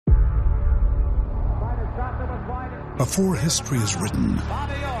Before history is written,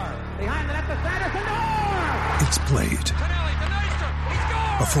 it's played.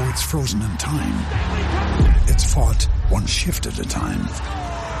 Before it's frozen in time, it's fought one shift at a time.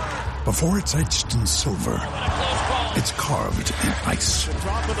 Before it's etched in silver, it's carved in ice.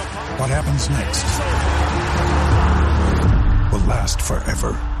 What happens next will last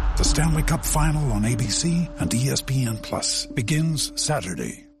forever. The Stanley Cup Final on ABC and ESPN Plus begins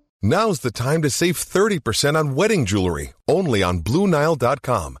Saturday. Now's the time to save 30% on wedding jewelry, only on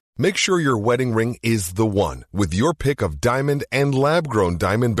BlueNile.com. Make sure your wedding ring is the one with your pick of diamond and lab-grown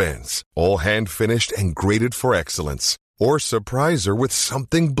diamond bands, all hand-finished and graded for excellence. Or surprise her with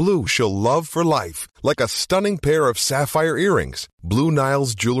something blue she'll love for life, like a stunning pair of sapphire earrings. Blue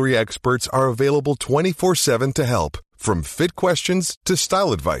Nile's jewelry experts are available 24/7 to help, from fit questions to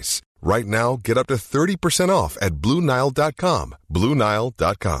style advice. Right now, get up to 30% off at BlueNile.com.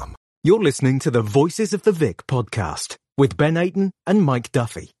 BlueNile.com. You're listening to the Voices of the Vic podcast with Ben Aiton and Mike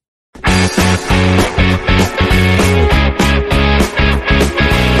Duffy.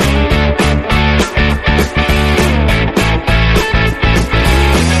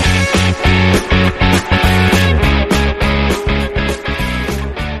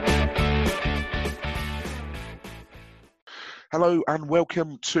 Hello and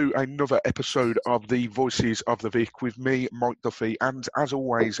welcome to another episode of the Voices of the Vic with me, Mike Duffy, and as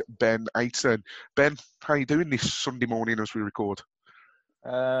always, Ben Aiton. Ben, how are you doing this Sunday morning as we record?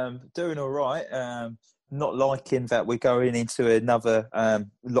 Doing all right. Not liking that we're going into another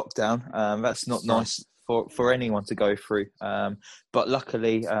lockdown. That's not nice for anyone to go through. But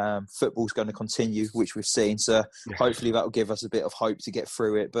luckily, football's going to continue, which we've seen. So hopefully that will give us a bit of hope to get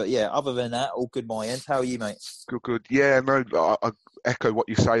through it. But yeah, other than that, all good my end. How are you, mate? Good. Yeah, no, I echo what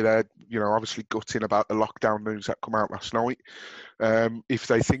you say there. You know, obviously gutting about the lockdown news that come out last night. If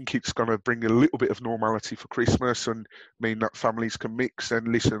they think it's going to bring a little bit of normality for Christmas and mean that families can mix,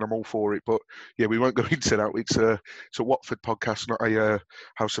 then listen, I'm all for it. But yeah, we won't go into that. It's a Watford podcast, not a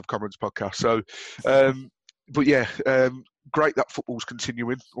House of Commons podcast. So, but yeah, great that football's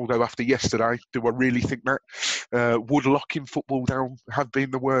continuing. Although after yesterday, do I really think that would locking football down have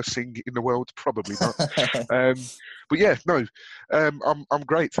been the worst thing in the world? Probably not. But yeah, no, I'm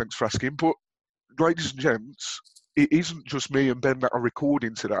great. Thanks for asking. But ladies and gents, it isn't just me and Ben that are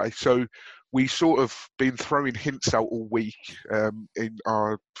recording today. So we sort of been throwing hints out all week in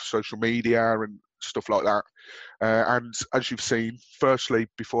our social media and stuff like that. And as you've seen, firstly,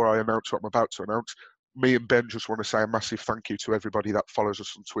 before I announce what I'm about to announce, me and Ben just want to say a massive thank you to everybody that follows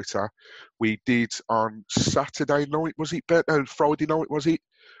us on Twitter. We did on Saturday night, was it, Ben? No, Friday night, was it?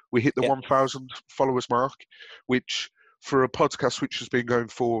 We hit the 1,000 followers mark, which for a podcast which has been going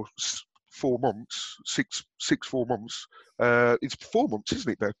for 4 months, 4 months. It's 4 months,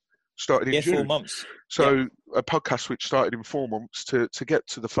 isn't it, Ben? Started in June. 4 months. So a podcast which started in 4 months to get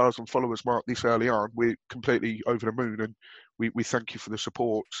to the 1,000 followers mark this early on, we're completely over the moon, and we thank you for the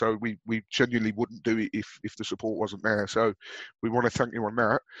support. So we genuinely wouldn't do it if the support wasn't there. So we want to thank you on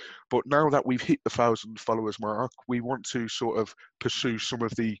that. But now that we've hit the 1,000 followers mark, we want to sort of pursue some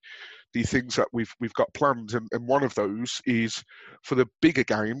of the things that we've got planned, and one of those is for the bigger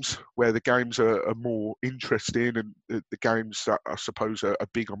games, where the games are more interesting and the games that I suppose are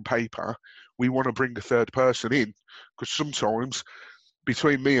big on paper. We want to bring a third person in, because sometimes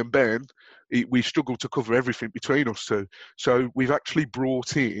between me and Ben, we struggle to cover everything between us two. So we've actually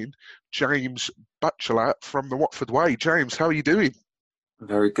brought in James Batchelor from the Watford Way. James, how are you doing?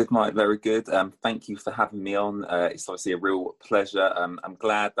 Very good, Mike. Very good. Thank you for having me on. It's obviously a real pleasure. I'm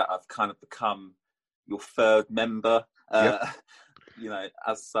glad that I've kind of become your third member, you know,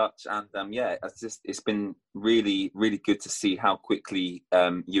 as such. And it's been really, really good to see how quickly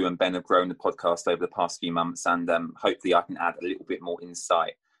you and Ben have grown the podcast over the past few months. And hopefully I can add a little bit more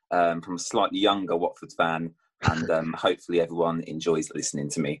insight from a slightly younger Watford fan. And hopefully everyone enjoys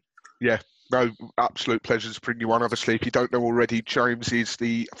listening to me. Yeah. No, absolute pleasure to bring you on. Obviously, if you don't know already, James is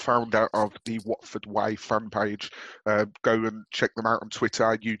the founder of the Watford Way fan page. Go and check them out on Twitter,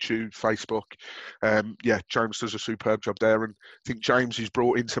 YouTube, Facebook. James does a superb job there. And I think James is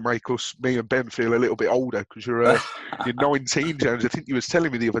brought in to make me and Ben feel a little bit older, because you're 19, James. I think you was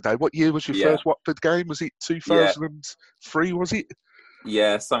telling me the other day. What year was your first Watford game? Was it 2003, was it?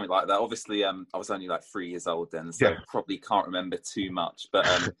 Yeah, something like that. Obviously, I was only like 3 years old then, so probably can't remember too much. But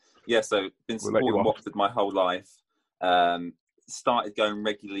so been supporting Watford my whole life. Started going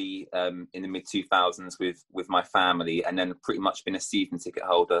regularly in the mid-2000s with my family, and then pretty much been a season ticket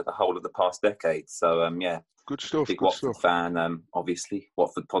holder the whole of the past decade. So, good stuff. Big Watford fan, obviously.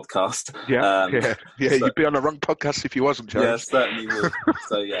 Watford podcast. So, you'd be on the wrong podcast if you wasn't, James. Yeah, certainly would.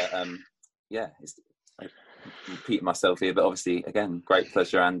 So, it's repeat myself here, but obviously, again, great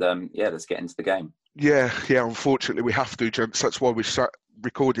pleasure. And let's get into the game. Yeah. Unfortunately, we have to, gents. That's why we're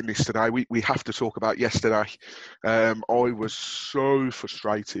recording this today. We have to talk about yesterday. I was so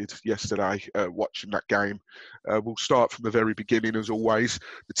frustrated yesterday watching that game. We'll start from the very beginning, as always.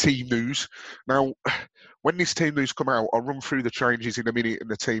 The team news. Now, when this team news come out, I'll run through the changes in a minute in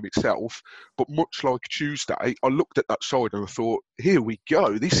the team itself. But much like Tuesday, I looked at that side and I thought, here we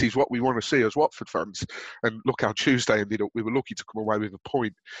go. This is what we want to see as Watford fans. And look how Tuesday ended up. We were lucky to come away with a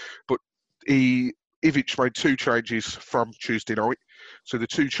point. But Ivic made 2 changes from Tuesday night. So the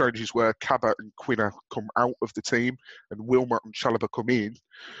 2 changes were Cabot and Quina come out of the team and Wilmot and Chalobah come in,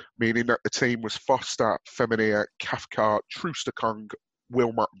 meaning that the team was Foster, Femenia, Cathcart, Trooster-Kong,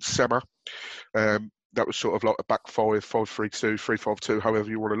 Wilmot and Sema. That was sort of like a back 5-3-2, 3-5-2, however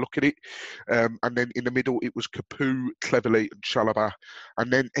you want to look at it. And then in the middle, it was Capoue, Cleverley and Chalobah.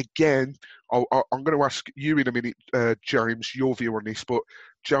 And then again, I'm going to ask you in a minute, James, your view on this, but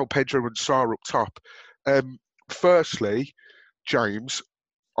João Pedro and Sarr up top. Firstly, James,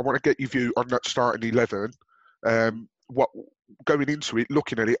 I want to get your view on that starting 11. What going into it,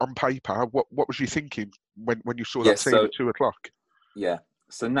 looking at it on paper, what was you thinking when you saw that team at 2 o'clock? Yeah,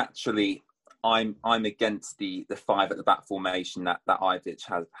 so naturally, I'm against the 5 at the back formation that Ivic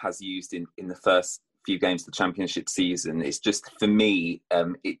has used in the first few games of the Championship season. It's just, for me,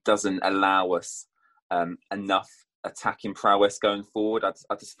 it doesn't allow us enough attacking prowess going forward.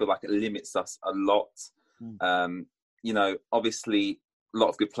 I just feel like it limits us a lot. Obviously, a lot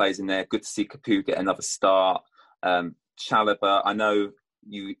of good players in there. Good to see Capoue get another start. Chalobah, I know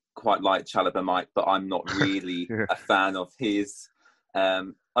you quite like Chalobah, Mike, but I'm not really a fan of his.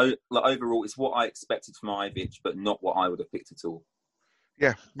 Overall, it's what I expected from Ivic, but not what I would have picked at all.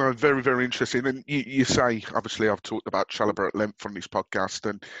 Yeah, no, very, very interesting. And you say, obviously, I've talked about Chalobah at length on this podcast,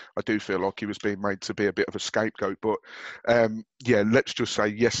 and I do feel like he was being made to be a bit of a scapegoat. But let's just say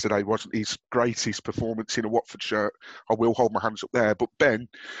yesterday wasn't his greatest performance in a Watford shirt. I will hold my hands up there. But Ben,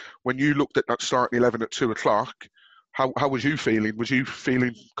 when you looked at that starting 11 at 2 o'clock, how was you feeling? Was you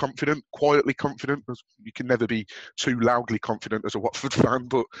feeling confident, quietly confident? You can never be too loudly confident as a Watford fan,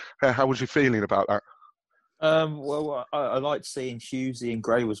 but how was you feeling about that? I liked seeing Hughesy and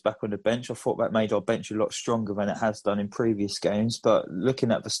Gray was back on the bench. I thought that made our bench a lot stronger than it has done in previous games. But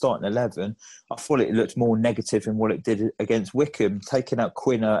looking at the starting 11, I thought it looked more negative than what it did against Wickham. Taking out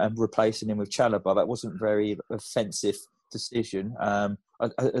Quina and replacing him with Chalobah, that wasn't a very offensive decision.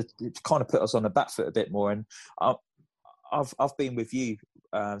 It kind of put us on the back foot a bit more. And I've been with you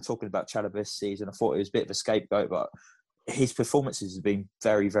talking about Chalobah this season. I thought it was a bit of a scapegoat, but his performances have been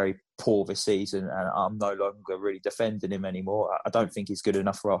very, very poor this season, and I'm no longer really defending him anymore. I don't think he's good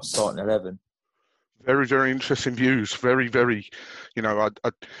enough for our starting 11. Very, very interesting views. Very, very,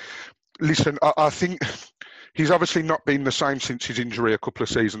 listen, I think he's obviously not been the same since his injury a couple of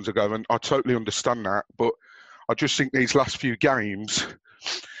seasons ago, and I totally understand that. But I just think these last few games,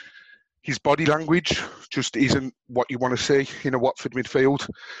 his body language just isn't what you want to see in a Watford midfield.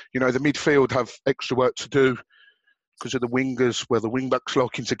 The midfield have extra work to do because of the wingers, where the wing-backs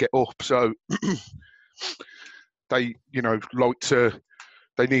liking to get up. So they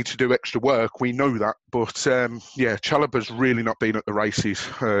need to do extra work. We know that. But, Chalobah's really not been at the races.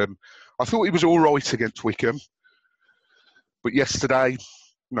 I thought he was all right against Wickham. But yesterday,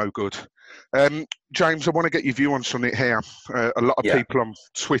 no good. James, I want to get your view on something here. A lot of people on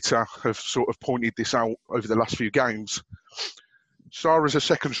Twitter have sort of pointed this out over the last few games. Sarr as a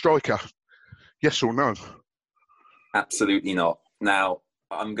second striker, yes or no? Absolutely not. Now,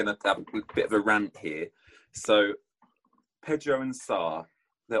 I'm going to have a bit of a rant here. So, Pedro and Sarr,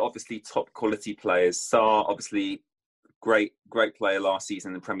 they're obviously top quality players. Sarr, obviously, great player last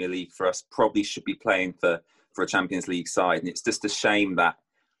season in the Premier League for us. Probably should be playing for a Champions League side. And it's just a shame that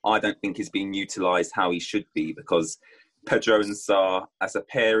I don't think he's being utilised how he should be, because Pedro and Sarr, as a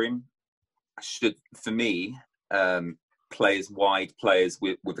pairing, should, for me, play as wide players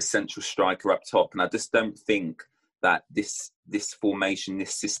with a central striker up top. And I just don't think that this formation,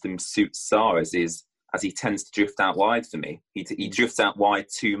 this system suits Sarr as he tends to drift out wide for me. He drifts out wide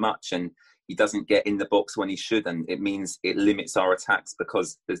too much, and he doesn't get in the box when he should, and it means it limits our attacks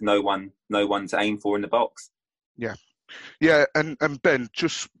because there's no one to aim for in the box. Yeah, and Ben,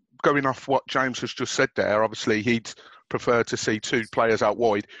 just going off what James has just said there, obviously he'd prefer to see 2 players out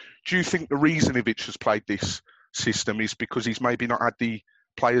wide. Do you think the reason Ivic has played this system is because he's maybe not had the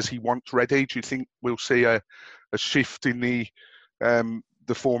players he wants ready? Do you think we'll see a shift in the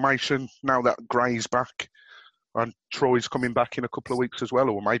formation now that Gray's back and Troy's coming back in a couple of weeks as well,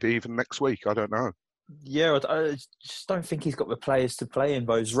 or maybe even next week? I don't know. Yeah, I just don't think he's got the players to play in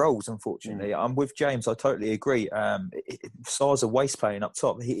those roles, unfortunately. I'm with James. I totally agree. Sarr's a waste playing up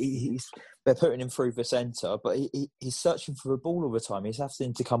top. They're putting him through the centre, but he's searching for the ball all the time. He's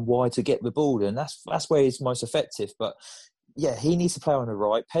having to come wide to get the ball, and that's where he's most effective. But yeah, he needs to play on the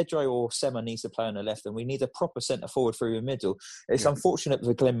right. Pedro or Sema needs to play on the left, and we need a proper centre forward through the middle. It's unfortunate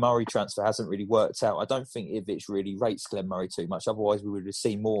the Glenn Murray transfer hasn't really worked out. I don't think Ivic really rates Glenn Murray too much. Otherwise, we would have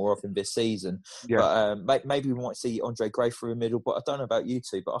seen more of him this season. Yeah. But maybe we might see Andre Gray through the middle. But I don't know about you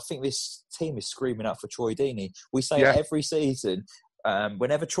two, but I think this team is screaming out for Troy Deeney. We say it every season.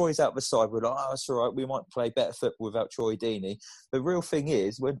 Whenever Troy's out the side, we're like, oh, that's all right. We might play better football without Troy Deeney. The real thing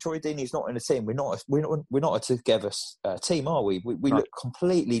is, when Troy Deeney's not in the team, we're not a together team, are we? We look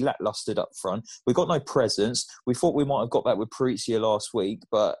completely lacklustre up front. We've got no presence. We thought we might have got that with Parizia last week,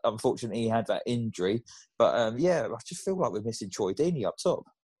 but unfortunately he had that injury. But I just feel like we're missing Troy Deeney up top.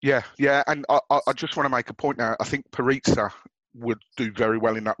 Yeah, and I just want to make a point now. I think Parizia would do very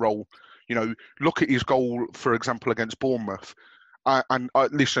well in that role. You know, look at his goal, for example, against Bournemouth.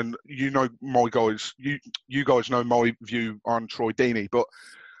 Listen, you know my guys, you guys know my view on Troy Deeney, but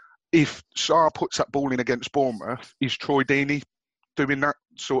if Sarr puts that ball in against Bournemouth, is Troy Deeney doing that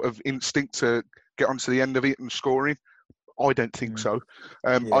sort of instinct to get onto the end of it and scoring? I don't think so.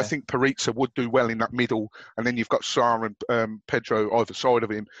 I think Parizia would do well in that middle, and then you've got Sarr and Pedro either side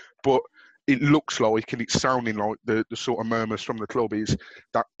of him. But it looks like, and it's sounding like the sort of murmurs from the club is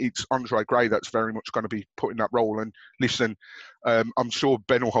that it's Andre Gray that's very much going to be put in that role. And listen, I'm sure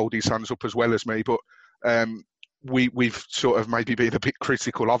Ben will hold his hands up as well as me, but we've sort of maybe been a bit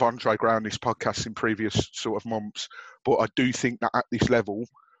critical of Andre Gray on this podcast in previous sort of months. But I do think that at this level,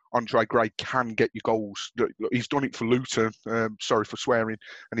 Andre Gray can get you goals. He's done it for Luton, sorry for swearing,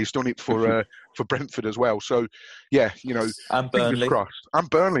 and he's done it for Brentford as well. So, yeah, you know, and Burnley. Crossed. And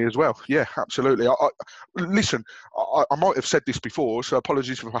Burnley as well. Yeah, absolutely. Listen, I might have said this before, so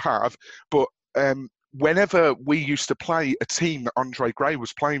apologies if I have, but whenever we used to play a team that Andre Gray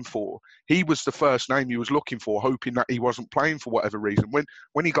was playing for, he was the first name he was looking for, hoping that he wasn't playing for whatever reason.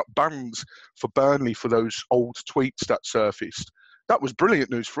 When he got banned for Burnley for those old tweets that surfaced, that was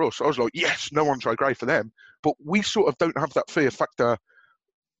brilliant news for us. I was like, yes, no Andre Gray for them. But we sort of don't have that fear factor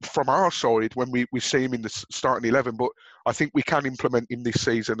from our side when we see him in the starting 11. But I think we can implement him this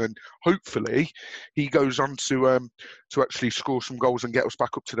season, and hopefully he goes on to actually score some goals and get us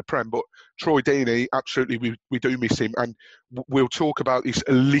back up to the Prem. But Troy Deeney, absolutely, we do miss him, and we'll talk about this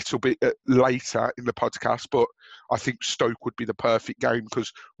a little bit later in the podcast. But I think Stoke would be the perfect game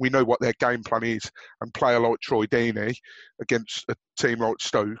because we know what their game plan is, and a player like Troy Deeney against a team like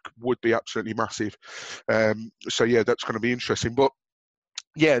Stoke would be absolutely massive. So yeah, that's going to be interesting. But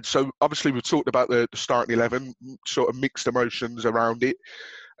yeah, so obviously we've talked about the starting 11, sort of mixed emotions around it.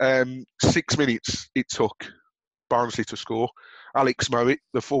 6 minutes it took Barnsley to score. Alex Mowat,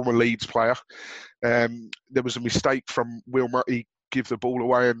 the former Leeds player, there was a mistake from Will Murray, give the ball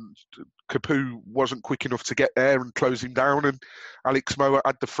away, and Capoue wasn't quick enough to get there and close him down, and Alex Mowat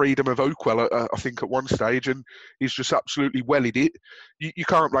had the freedom of Oakwell, I think, at one stage, and he's just absolutely wellied it. You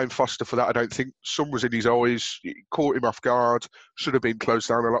can't blame Foster for that, I don't think. Sun was in his eyes, caught him off guard, should have been closed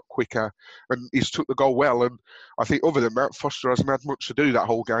down a lot quicker, and he's took the goal well. And I think other than that, Foster hasn't had much to do that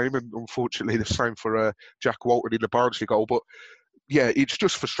whole game, and unfortunately the same for Jack Walton in the Barnsley goal. But yeah, it's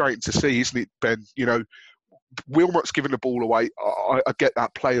just frustrating to see, isn't it, Ben? You know, Wilmot's giving the ball away. I get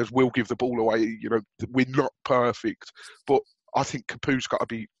that players will give the ball away. You know, we're not perfect, but I think Capoue's got to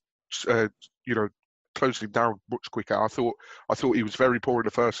be, closing him down much quicker. I thought he was very poor in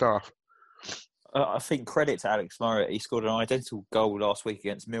the first half. I think credit to Alex Murray. He scored an identical goal last week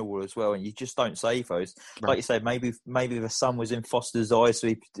against Millwall as well, and you just don't save those. No. Like you say, maybe the sun was in Foster's eyes,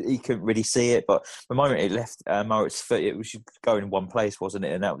 so he couldn't really see it. But the moment it left Murray's foot, it was going in one place, wasn't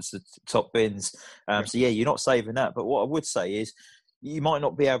it? And that was the top bins. So yeah, you're not saving that. But what I would say is, you might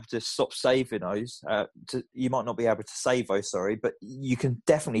not be able to stop saving those. You might not be able to save those. Sorry, but you can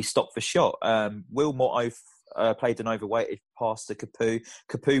definitely stop the shot. Wilmot played an overweighted pass to Capoue.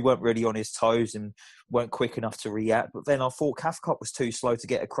 Capoue weren't really on his toes and weren't quick enough to react. But then I thought Cathcart was too slow to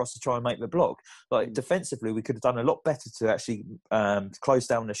get across to try and make the block. Like defensively, we could have done a lot better to actually close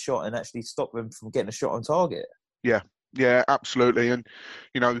down the shot and actually stop them from getting a shot on target. Yeah, absolutely. And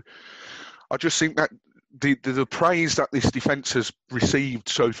you know, I just think that the praise that this defence has received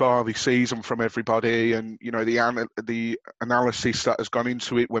so far this season from everybody, and you know the analysis that has gone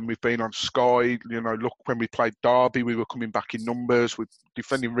into it when we've been on Sky. You know, look, when we played Derby, we were coming back in numbers. We're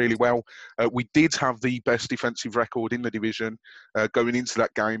defending really well. We did have the best defensive record in the division going into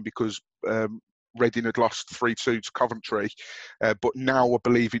that game because Reading had lost 3-2 to Coventry, but now I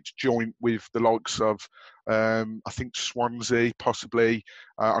believe it's joint with the likes of I think Swansea, possibly.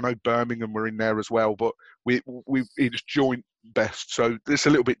 I know Birmingham were in there as well, but it's joint best. So it's a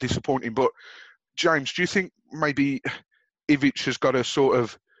little bit disappointing. But James, do you think maybe Ivic has got a sort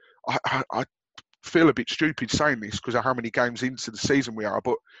of? I feel a bit stupid saying this because of how many games into the season we are,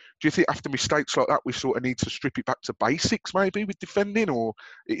 but do you think after mistakes like that we sort of need to strip it back to basics maybe with defending, or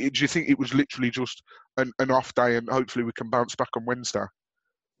do you think it was literally just an off day and hopefully we can bounce back on Wednesday?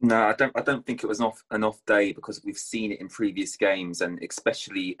 No, I don't think it was an off day, because we've seen it in previous games, and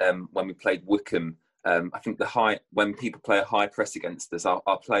especially when we played Wycombe. I think when people play a high press against us,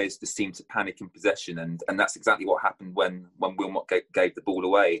 our players just seem to panic in possession, and that's exactly what happened when Wilmot gave the ball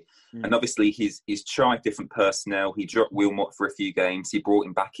away. And obviously he's tried different personnel. He dropped Wilmot for a few games. He brought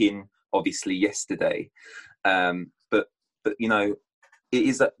him back in, obviously, yesterday. But you know, it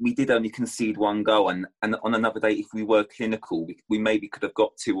is that we did only concede one goal, and on another day, if we were clinical, we maybe could have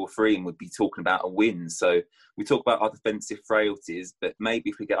got 2 or 3 and would be talking about a win. So we talk about our defensive frailties, but maybe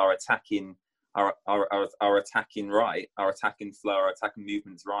if we get our attacking right, our attacking flow, our attacking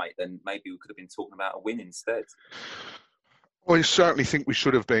movements right, then maybe we could have been talking about a win instead. Well, I certainly think we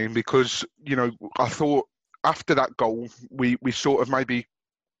should have been, because, you know, I thought after that goal, we sort of maybe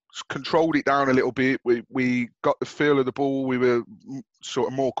controlled it down a little bit. We got the feel of the ball. We were sort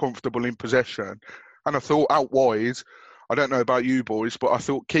of more comfortable in possession. And I thought out wide, I don't know about you boys, but I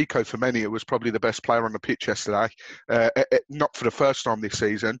thought Kiko Femenia was probably the best player on the pitch yesterday. Not for the first time this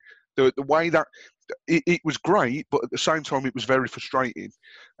season. The way that it was great, but at the same time it was very frustrating.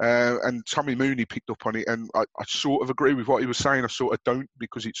 And Tommy Mooney picked up on it, and I sort of agree with what he was saying. I sort of don't,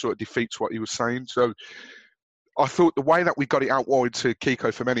 because it sort of defeats what he was saying. So I thought the way that we got it out wide to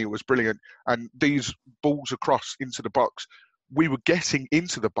Kiko Femenia was brilliant. And these balls across into the box, we were getting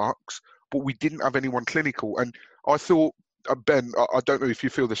into the box, but we didn't have anyone clinical. And I thought, Ben, I don't know if you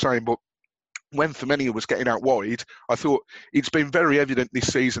feel the same, but when Femenia was getting out wide, I thought it's been very evident this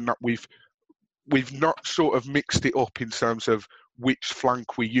season that we've not sort of mixed it up in terms of which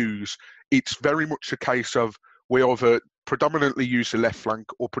flank we use. It's very much a case of we either predominantly use the left flank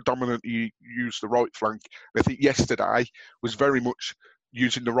or predominantly use the right flank. And I think yesterday was very much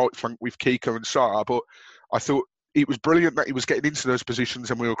using the right flank with Kiko and Sarr, but I thought it was brilliant that he was getting into those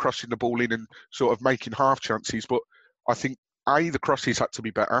positions and we were crossing the ball in and sort of making half chances. But I think, A, the crosses had to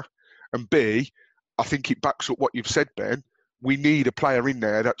be better, and B, I think it backs up what you've said, Ben. We need a player in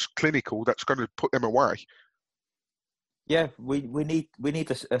there that's clinical, that's going to put them away. Yeah, we need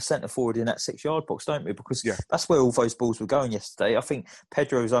a centre forward in that 6-yard box, don't we? Because that's where all those balls were going yesterday. I think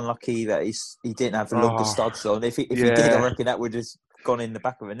Pedro was unlucky that he didn't have the longer studs on. If he did, I reckon that would have gone in the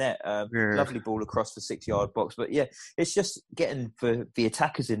back of the net. Lovely ball across the 6-yard box. But yeah, it's just getting the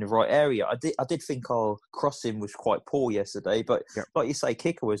attackers in the right area. I did think our crossing was quite poor yesterday, but like you say,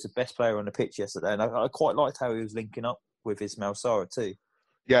 Kicker was the best player on the pitch yesterday, and I quite liked how he was linking up with Ismail Sarr too.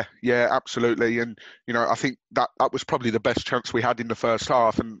 Yeah, absolutely. And, you know, I think that was probably the best chance we had in the first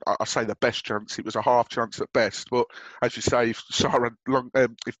half. And I say the best chance, it was a half chance at best. But as you say,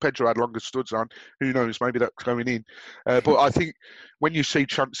 if Pedro had longer studs on, who knows, maybe that's going in. But I think when you see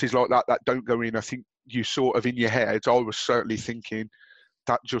chances like that don't go in, I think you sort of in your head, I was certainly thinking,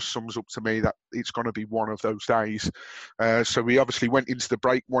 that just sums up to me that it's going to be one of those days. So we obviously went into the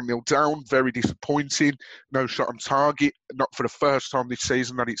break 1-0 down, very disappointing. No shot on target, not for the first time this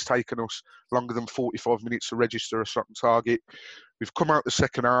season that it's taken us longer than 45 minutes to register a shot on target. We've come out the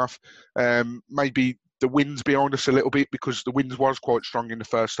second half. Maybe the wind's behind us a little bit because the wind was quite strong in the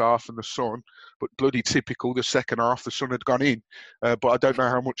first half and the sun, but bloody typical, the second half, the sun had gone in. But I don't know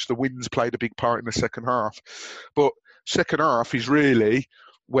how much the wind's played a big part in the second half. But second half is really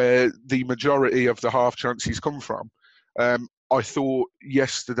where the majority of the half chances come from. I thought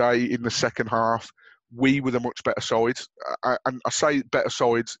yesterday in the second half, we were the much better side. And I say better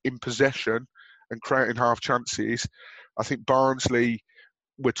sides in possession and creating half chances. I think Barnsley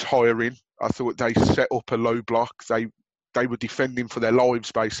were tiring. I thought they set up a low block. They were defending for their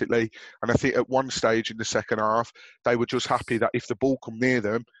lives, basically. And I think at one stage in the second half, they were just happy that if the ball come near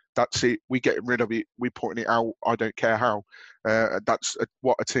them, that's it. We're getting rid of it. We're putting it out. I don't care how. That's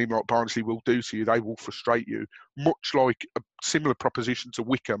what a team like Barnsley will do to you. They will frustrate you, much like a similar proposition to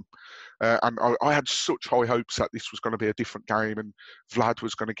Wycombe. And I had such high hopes that this was going to be a different game and Vlad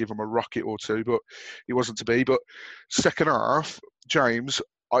was going to give them a rocket or two, but it wasn't to be. But second half, James,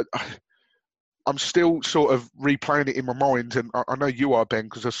 I'm still sort of replaying it in my mind, and I know you are, Ben,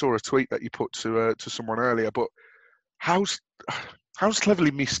 because I saw a tweet that you put to someone earlier. But how's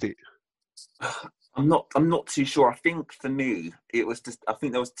Cleverley missed it? I'm not too sure. I think for me, it was just, I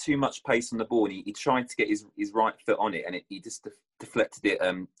think there was too much pace on the ball. And he tried to get his right foot on it, and he just deflected it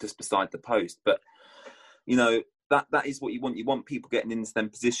just beside the post. But you know, that is what you want. You want people getting into them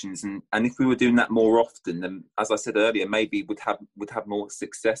positions, and if we were doing that more often, then as I said earlier, maybe would have more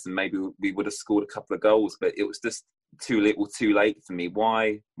success, and maybe we would have scored a couple of goals. But it was just too little, too late for me.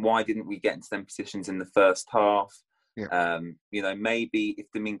 Why didn't we get into them positions in the first half? Yeah. You know, maybe if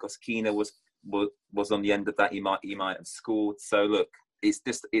Domingos Quina was on the end of that, he might have scored. So look, it's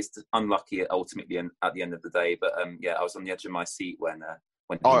unlucky ultimately at the end of the day. But yeah, I was on the edge of my seat when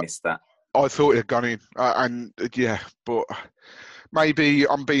he missed that. I thought he'd gone in, but maybe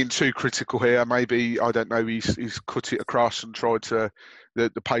I'm being too critical here. Maybe, I don't know, he's cut it across and tried to, the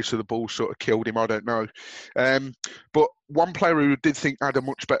pace of the ball sort of killed him. I don't know. But one player who did think had a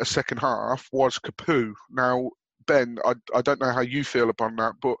much better second half was Capoue. Now, Ben, I don't know how you feel upon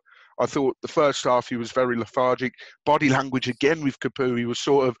that, but I thought the first half he was very lethargic. Body language again with Capoue. He was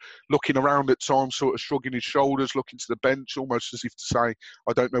sort of looking around at times, sort of shrugging his shoulders, looking to the bench, almost as if to say,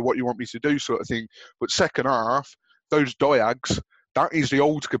 I don't know what you want me to do, sort of thing. But second half, those diags, that is the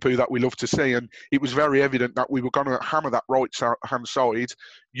old Capoue that we love to see. And it was very evident that we were going to hammer that right-hand side,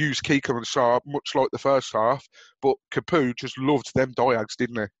 use Kika and Saab, much like the first half. But Capoue just loved them diags,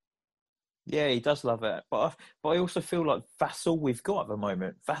 didn't he? Yeah, he does love it, but I also feel like that's all we've got at the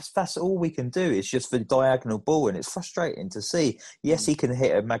moment. That's all we can do. It's just the diagonal ball, and it's frustrating to see. Yes, he can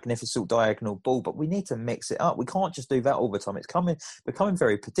hit a magnificent diagonal ball, but we need to mix it up. We can't just do that all the time. It's becoming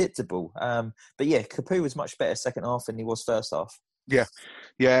very predictable. But yeah, Capoue was much better second half than he was first half.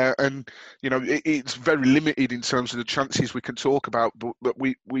 Yeah, and you know it's very limited in terms of the chances we can talk about, but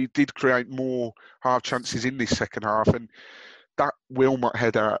we did create more half chances in this second half, and that Wilmot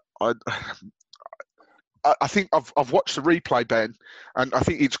header, I think I've watched the replay, Ben, and I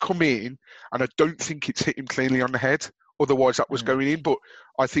think it's come in, and I don't think it's hit him cleanly on the head. Otherwise, that was going in. But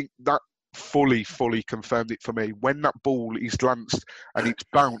I think that fully confirmed it for me. When that ball is glanced and it's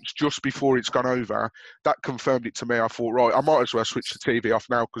bounced just before it's gone over, that confirmed it to me. I thought, right, I might as well switch the TV off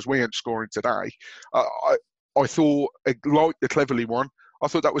now because we ain't scoring today. I thought, like the Cleverley one, I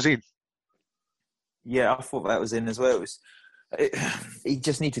thought that was in. Yeah, I thought that was in as well. He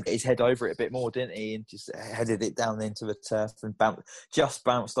just needed to get his head over it a bit more, didn't he? And just headed it down into the turf and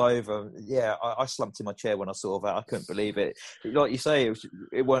bounced over. Yeah, I slumped in my chair when I saw that. I couldn't believe it. Like you say,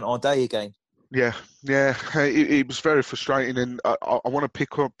 it weren't our day again. Yeah. It was very frustrating, and I want to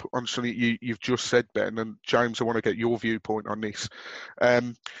pick up on something you've just said, Ben, and James, I want to get your viewpoint on this.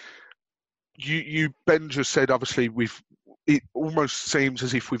 You Ben just said, obviously, it almost seems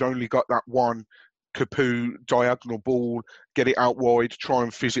as if we've only got that one Capoue diagonal ball, get it out wide, try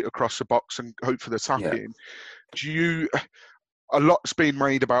and fizz it across the box and hope for the tap in. A lot's been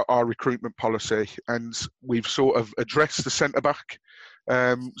made about our recruitment policy, and we've sort of addressed the centre-back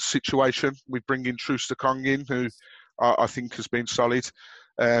situation. We bring in Troost-Ekong in, who I think has been solid.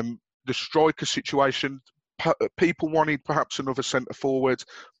 The striker situation, people wanted perhaps another centre-forward,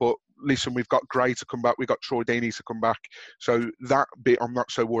 but listen, we've got Gray to come back, we've got Troy Deeney to come back, so that bit I'm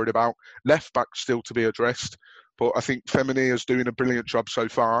not so worried about. Left back still to be addressed, but I think Femini is doing a brilliant job so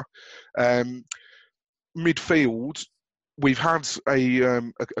far. Midfield, we've had a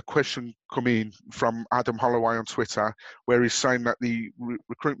question come in from Adam Holloway on Twitter, where he's saying that the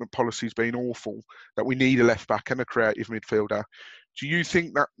recruitment policy has been awful, that we need a left back and a creative midfielder. Do you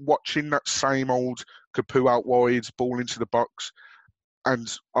think that watching that same old Capoue out wide, ball into the box,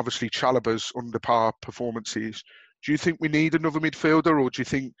 and obviously Chalobah's under par performances, do you think we need another midfielder, or do you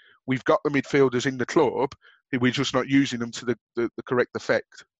think we've got the midfielders in the club, we're just not using them to the correct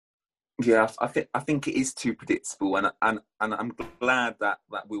effect? Yeah, I think it is too predictable, and I'm glad that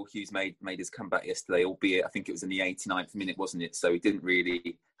Will Hughes made his comeback yesterday, albeit I think it was in the 89th minute, wasn't it? So he didn't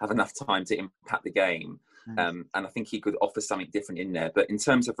really have enough time to impact the game. And I think he could offer something different in there. But in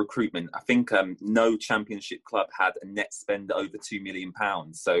terms of recruitment, I think no Championship club had a net spend over £2 million.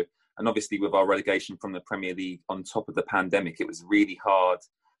 So, and obviously with our relegation from the Premier League on top of the pandemic, it was really hard.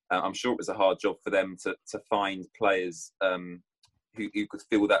 I'm sure it was a hard job for them to find players who could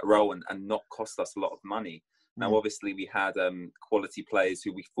fill that role and not cost us a lot of money. Now, obviously, we had quality players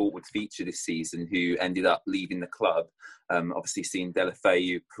who we thought would feature this season who ended up leaving the club. Obviously, seeing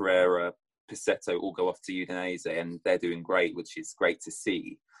Deulofeu, Pereira, Pissetto all go off to Udinese, and they're doing great, which is great to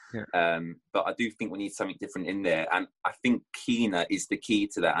see. Yeah. But I do think we need something different in there. And I think Quina is the key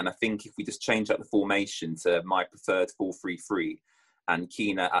to that. And I think if we just change up the formation to my preferred 4-3-3 and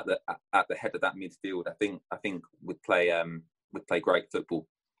Quina at the head of that midfield, I think would play great football.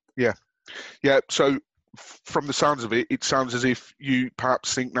 Yeah. So from the sounds of it, it sounds as if you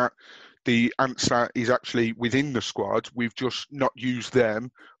perhaps think that the answer is actually within the squad. We've just not used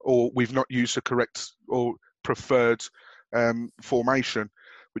them, or we've not used the correct or preferred formation,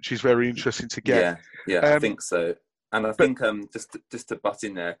 which is very interesting to get. I think so. And I think just to butt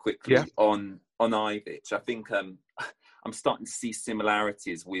in there quickly on Ivic, I think I'm starting to see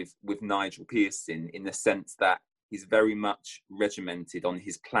similarities with Nigel Pearson in the sense that he's very much regimented on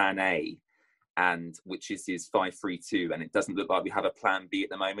his plan A, and which is his 5-3-2, and it doesn't look like we have a plan B at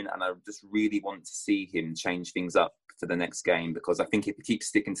the moment. And I just really want to see him change things up for the next game, because I think if we keep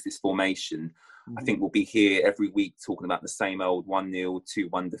sticking to this formation, I think we'll be here every week talking about the same old 1-0,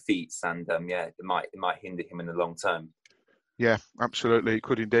 2-1 defeats, and it might hinder him in the long term. Yeah, absolutely, it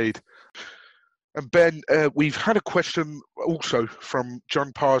could indeed. And Ben, we've had a question also from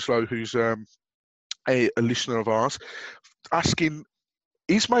John Parslow, who's a listener of ours, asking,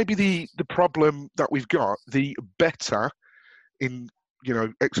 is maybe the problem that we've got the better, in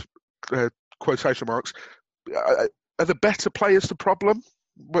quotation marks, are the better players the problem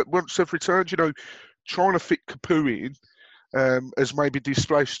once they've returned? Trying to fit Capoue in has maybe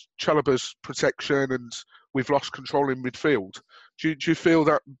displaced Chalobah's protection, and we've lost control in midfield. Do you feel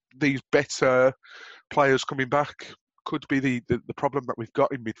that these better players coming back could be the problem that we've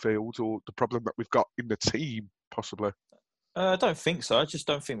got in midfield, or the problem that we've got in the team, possibly? I don't think so. I just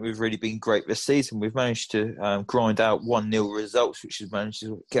don't think we've really been great this season. We've managed to grind out 1-0 results, which has managed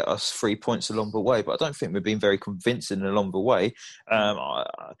to get us 3 points along the way. But I don't think we've been very convincing along the way.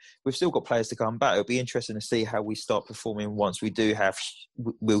 We've still got players to come back. It'll be interesting to see how we start performing once we do have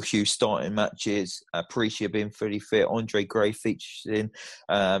Will Hughes starting matches, Parisia being fully fit, Andre Gray featuring,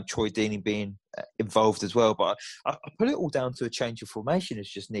 Troy Deeney being involved as well. But I put it all down to a change of formation is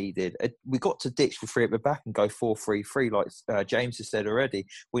just needed. We got to ditch the three at the back and go 4-3-3 like James has said already.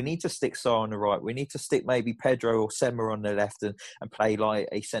 We need to stick Sarr on the right. We need to stick maybe Pedro or Sema on the left and play like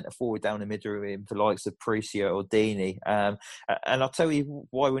a centre forward down the middle in the likes of Parisia or Deeney. And I'll tell you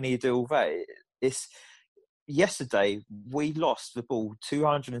why we need to do all that. It's yesterday we lost the ball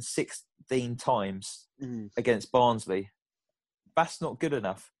 216 times against Barnsley. That's not good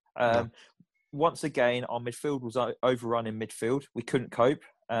enough. No. Once again, our midfield was overrun in midfield. We couldn't cope.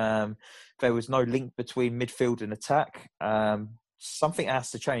 There was no link between midfield and attack. Something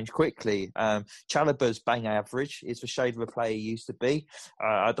has to change quickly. Chalobah's bang average is the shade of a player he used to be.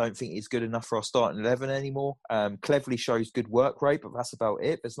 I don't think he's good enough for our starting 11 anymore. Cleverly shows good work rate, but that's about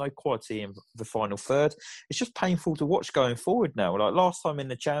it. There's no quality in the final third. It's just painful to watch going forward now. Like last time in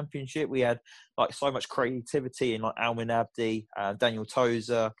the Championship, we had like so much creativity in like Almin Abdi, Daniel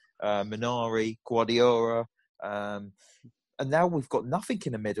Tozer, Minari, Guardiola, and now we've got nothing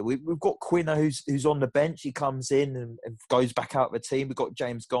in the middle. We've got Quinn who's on the bench. He comes in and goes back out of the team. We've got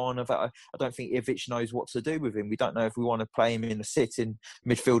James Garner. I don't think Ivic knows what to do with him. We don't know if we want to play him in a sit-in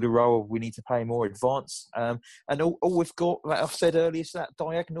midfielder role or we need to play him more advanced. And all we've got, like I've said earlier, is that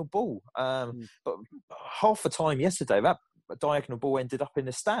diagonal ball. But half the time yesterday, that diagonal ball ended up in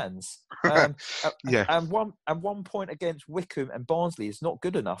the stands. And 1 point against Wickham and Barnsley is not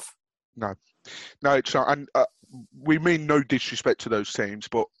good enough. No, it's not. And we mean no disrespect to those teams,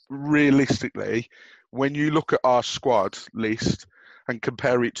 but realistically, when you look at our squad list and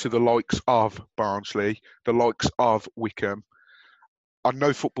compare it to the likes of Barnsley, the likes of Wickham, I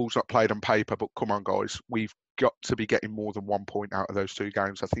know football's not played on paper, but come on, guys, we've got to be getting more than 1 point out of those two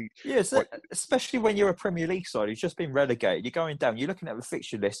games, I think. Yes, especially when you're a Premier League side who's just been relegated. You're going down, you're looking at the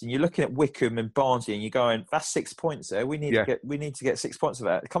fixture list and you're looking at Wickham and Barnsley and you're going, that's 6 points there. We need to get 6 points of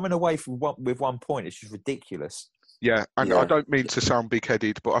that. Coming away with 1 point is just ridiculous. Yeah, and I don't mean to sound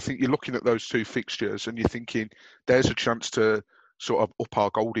big-headed, but I think you're looking at those two fixtures and you're thinking there's a chance to sort of up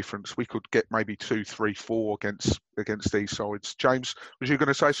our goal difference. We could get maybe 2, 3, 4 against these sides. James, was you going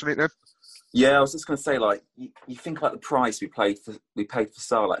to say something then? Yeah, I was just going to say, like, you think about the price we paid for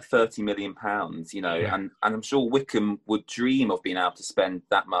Sarr, like £30 million, and I'm sure Wickham would dream of being able to spend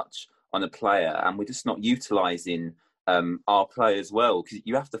that much on a player, and we're just not utilising our players well. Because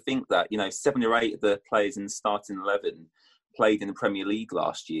you have to think that 7 or 8 of the players in the starting 11 played in the Premier League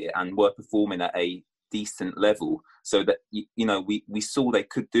last year and were performing at a decent level, so that we saw they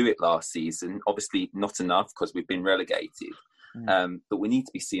could do it last season. Obviously, not enough because we've been relegated. But we need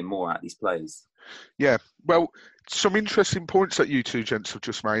to be seeing more out of these players. Yeah, well, some interesting points that you two gents have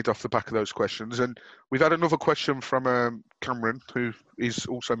just made off the back of those questions. And we've had another question from Cameron, who is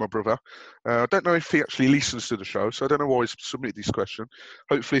also my brother. I don't know if he actually listens to the show, so I don't know why he's submitted this question.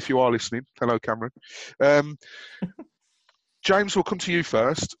 Hopefully, if you are listening, hello, Cameron. James, we'll come to you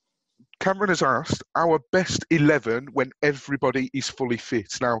first. Cameron has asked our best 11 when everybody is fully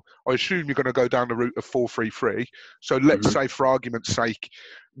fit. Now, I assume you're going to go down the route of 4-3-3. So let's say, for argument's sake,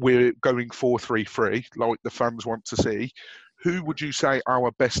 we're going 4-3-3, like the fans want to see. Who would you say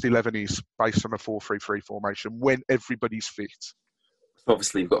our best 11 is based on a 4-3-3 formation when everybody's fit? So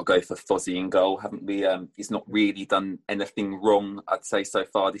obviously, we've got to go for Fozzie in goal, haven't we? He's not really done anything wrong, I'd say, so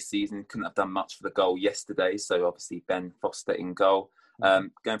far this season. Couldn't have done much for the goal yesterday. So obviously, Ben Foster in goal.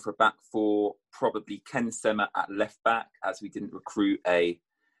 Going for a back four, probably Ken Semmer at left back, as we didn't recruit a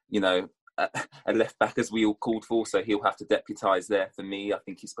left back as we all called for. So he'll have to deputise there for me. I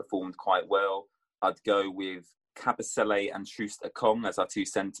think he's performed quite well. I'd go with Kabasele and Troost Ekong as our two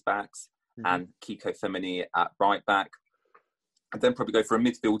centre backs, and Kiko Femini at right back. I'd then probably go for a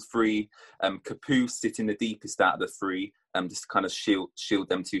midfield three. Capu sitting the deepest out of the three, just to kind of shield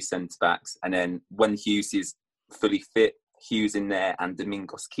them two centre backs. And then when Hughes is fully fit, Hughes in there and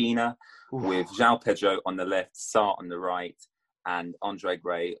Domingos Quina, with João Pedro on the left, Sarr on the right, and Andre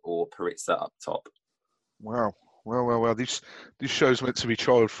Gray or Peritza up top. Wow. Well. This show's meant to be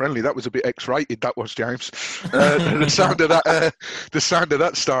child friendly. That was a bit X-rated. That was, James. The sound of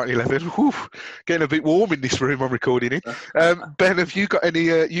that starting 11. Whew, getting a bit warm in this room. I'm recording in. Ben, have you got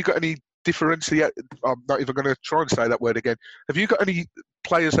any differentiate? I'm not even going to try and say that word again. Have you got any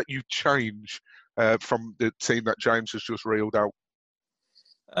players that you change from the team that James has just reeled out?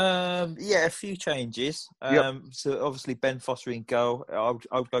 A few changes. So obviously Ben Foster in goal.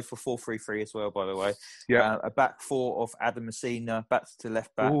 I'll go for 4-3-3 as well, by the way. A back four of Adam Messina, back to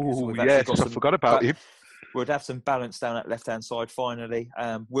left back. Oh, yes, I forgot about him. We'd have some balance down that left-hand side finally.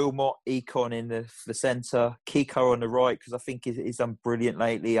 Wilmot, Econ in the centre, Kiko on the right, because I think he's done brilliant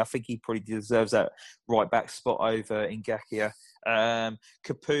lately. I think he probably deserves that right-back spot over Ngakia.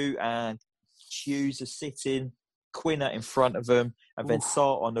 Capu and Hughes are sitting, Quina in front of them, and then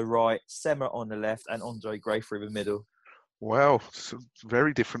Sarr on the right, Semmer on the left, and Andre Gray through the middle. Wow,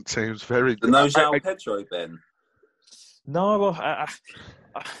 very different teams. No João Pedro, Ben? No,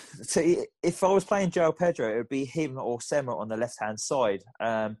 so if I was playing João Pedro, it would be him or Semmer on the left-hand side.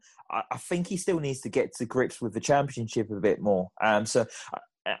 I think he still needs to get to grips with the Championship a bit more. So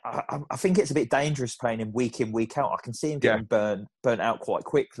I think it's a bit dangerous playing him week in, week out. I can see him getting burnt out quite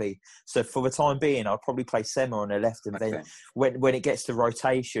quickly. So for the time being, I'll probably play Semmer on the left, and then when it gets to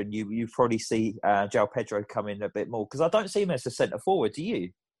rotation, you probably see João Pedro come in a bit more, because I don't see him as a centre forward. Do you?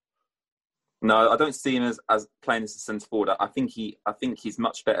 No, I don't see him as playing as a centre forward. I think he's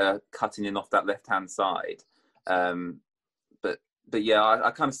much better cutting in off that left hand side. But yeah,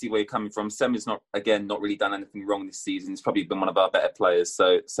 I kind of see where you're coming from. Semmer's not really done anything wrong this season. He's probably been one of our better players.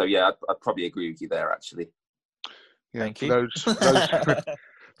 So yeah, I'd probably agree with you there, actually. Yeah, thank you.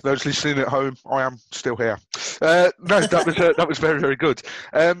 For those listening at home, I am still here. No, that was very, very good.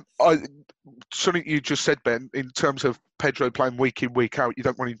 Something you just said, Ben, in terms of Pedro playing week in, week out, you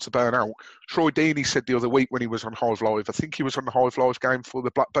don't want him to burn out. Troy Deeney said the other week when he was on Hive Live, I think he was on the Hive Live game for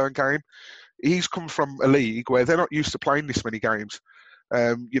the Blackburn game, he's come from a league where they're not used to playing this many games.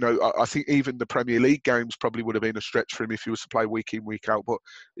 I think even the Premier League games probably would have been a stretch for him if he was to play week in, week out. But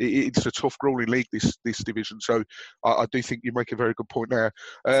it's a tough, grueling league, this division. So I do think you make a very good point there.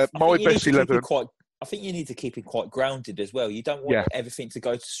 My best 11. I think you need to keep him quite grounded as well. You don't want everything to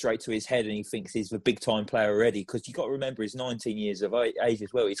go straight to his head and he thinks he's a big-time player already, because you've got to remember he's 19 years of age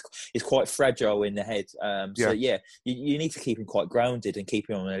as well. He's quite fragile in the head. You need to keep him quite grounded and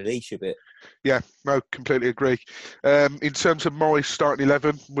keep him on a leash a bit. Yeah, no, completely agree. In terms of my starting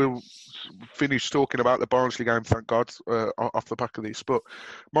 11, we'll finish talking about the Barnsley game, thank God, off the back of this. But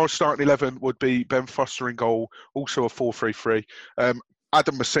my starting 11 would be Ben Foster in goal, also a 4-3-3.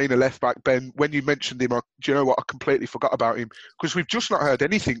 Adam Messina left back. Ben, when you mentioned him, do you know what? I completely forgot about him, because we've just not heard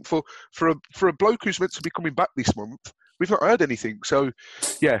anything for a bloke who's meant to be coming back this month. We've not heard anything. So,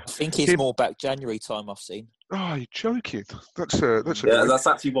 yeah, I think he's more back January time. I've seen. Oh, you're joking. That's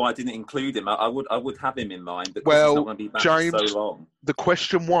actually why I didn't include him. I would have him in mind, but he's not going to be back James, for so long. The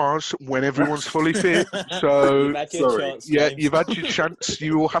question was when everyone's fully fit. So you've had your chance, you've had your chance.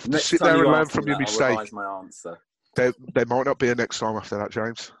 You will have to sit there and learn from your mistake. I'll revise my answer. There might not be a next time after that,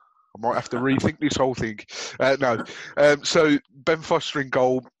 James. I might have to rethink this whole thing. So Ben Foster in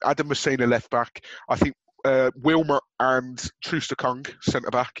goal, Adam Messina left back. I think Wilmot and Troost Ekong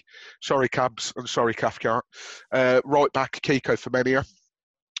centre back. Sorry, Cabs, and sorry, Cathcart. Right back, Kiko Femenia.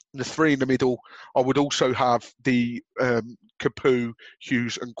 The three in the middle, I would also have the Capu,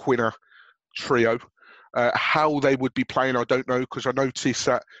 Hughes and Quina trio. How they would be playing, I don't know, because I noticed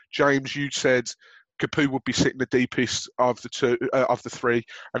that, James, you said Capoue would be sitting the deepest of the three,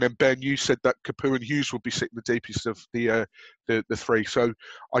 and then Ben, you said that Capoue and Hughes would be sitting the deepest of the three. So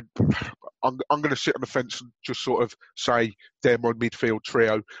I'm going to sit on the fence and just sort of say they're my midfield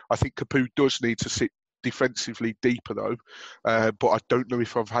trio. I think Capoue does need to sit defensively deeper though, but I don't know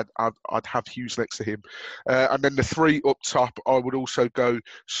if I'd have Hughes next to him. And then the three up top, I would also go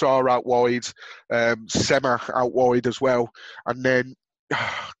Sarr out wide, Sema out wide as well, and then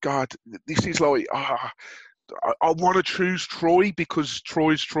God, this is like I want to choose Troy because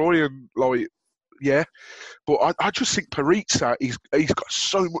Troy's Troy, and like yeah, but I just think Paritza, he's got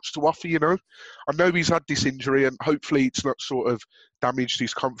so much to offer, you know. I know he's had this injury, and hopefully it's not sort of damaged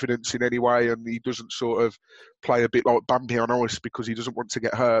his confidence in any way, and he doesn't sort of play a bit like Bambi on ice because he doesn't want to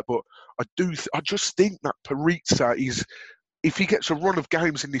get hurt. But I just think that Paritza is, if he gets a run of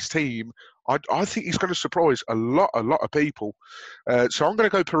games in this team, I think he's going to surprise a lot of people. So I'm going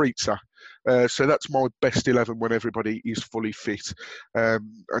to go Paritza. So that's my best 11 when everybody is fully fit,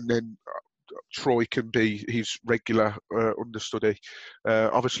 and then Troy can be his regular understudy.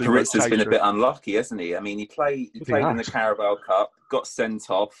 Obviously, Paritza's been a bit unlucky, hasn't he? I mean, he played in the Carabao Cup, got sent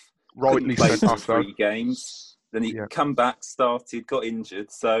off, rightly sent off for 3 games. Then he come back, started, got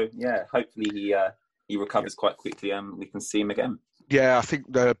injured. So yeah, hopefully he recovers quite quickly and we can see him again. Yeah, I think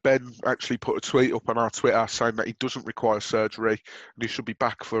Ben actually put a tweet up on our Twitter saying that he doesn't require surgery and he should be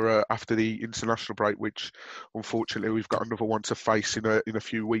back for after the international break, which unfortunately we've got another one to face in a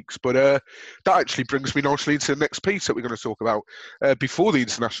few weeks. But that actually brings me nicely into the next piece that we're going to talk about. Before the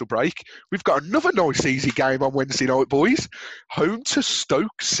international break, we've got another nice easy game on Wednesday night, boys. Home to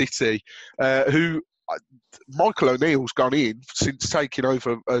Stoke City, who Michael O'Neill's gone in since taking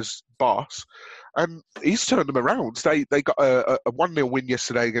over as boss, and he's turned them around. They got a 1-0 win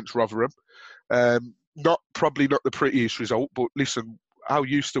yesterday against Rotherham. Probably not the prettiest result, but listen, how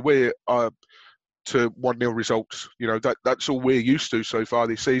used to we're to 1-0 results. You know, that's all we're used to so far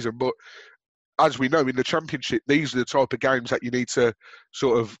this season. But as we know, in the Championship, these are the type of games that you need to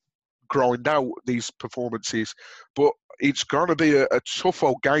sort of grind out these performances. But it's going to be a tough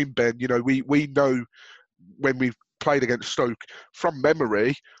old game, Ben. You know, we know when we've played against Stoke, from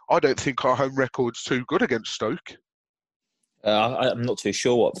memory, I don't think our home record's too good against Stoke. I'm not too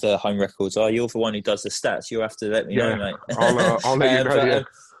sure what the home records are. You're the one who does the stats. You'll have to let me know, mate. I'll let you know,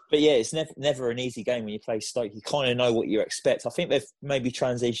 But yeah, it's never an easy game when you play Stoke. You kind of know what you expect. I think they've maybe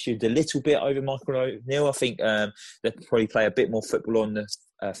transitioned a little bit over Michael O'Neill. I think they probably play a bit more football on the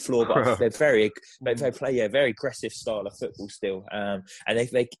floor, but they play a very aggressive style of football still. And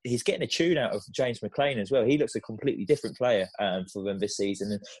he's getting a tune out of James McLean as well. He looks a completely different player for them this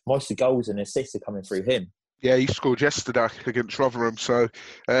season, and most of the goals and assists are coming through him. Yeah, he scored yesterday against Rotherham. So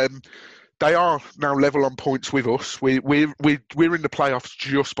they are now level on points with us. We're in the playoffs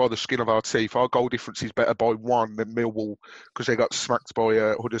just by the skin of our teeth. Our goal difference is better by 1 than Millwall because they got smacked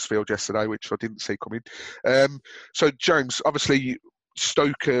by Huddersfield yesterday, which I didn't see coming. So James, obviously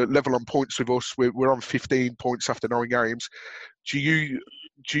Stoke level on points with us. We're on 15 points after 9 games. Do you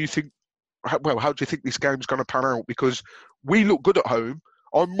think? Well, how do you think this game's going to pan out? Because we look good at home.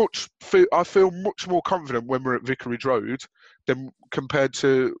 I feel much more confident when we're at Vicarage Road than compared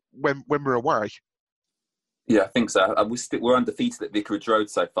to when we're away. Yeah, I think so. We're undefeated at Vicarage Road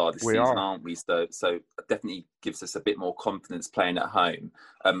so far this season, aren't we? So it definitely gives us a bit more confidence playing at home.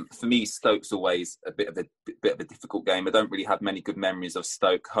 For me, Stoke's always a bit of a difficult game. I don't really have many good memories of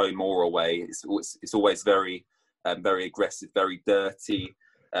Stoke home or away. It's always very aggressive, very dirty.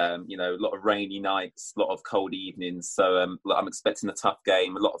 A lot of rainy nights, a lot of cold evenings. So I'm expecting a tough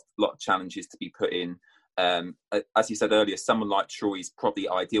game, a lot of challenges to be put in. As you said earlier, someone like Troy is probably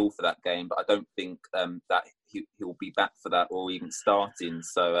ideal for that game, but I don't think that he'll be back for that or even starting.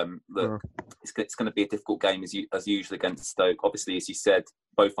 So it's going to be a difficult game as usual against Stoke. Obviously, as you said,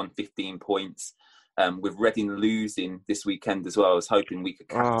 both on 15 points. With Reading losing this weekend as well, I was hoping we could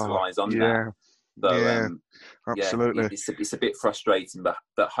capitalise on that. So, absolutely. It's a bit frustrating, but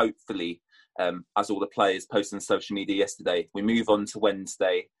hopefully, as all the players posted on social media yesterday, we move on to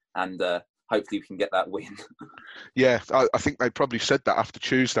Wednesday and hopefully we can get that win. Yeah, I think they probably said that after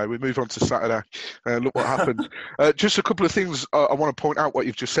Tuesday. We move on to Saturday. Look what happened. Just a couple of things I want to point out what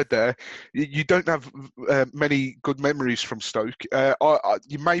you've just said there. You don't have many good memories from Stoke.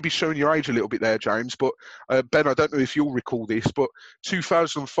 You may be showing your age a little bit there, James, but Ben, I don't know if you'll recall this, but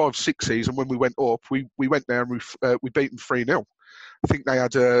 2005-06 season when we went up, we went there and we beat them 3-0. I think they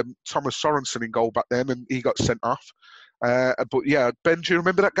had Thomas Sorensen in goal back then and he got sent off. But yeah, Ben, do you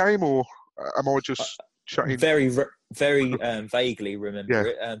remember that game or am I just chatting? Very, very vaguely remember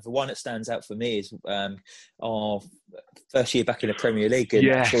Yeah. it. The one that stands out for me is our first year back in the Premier League and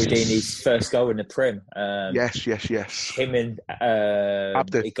Yes. Troy Deeney's first goal in the Prem. Yes. Him and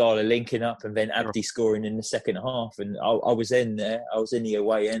Abdi. Igala linking up, and then Abdi scoring in the second half. And I was in there. I was in the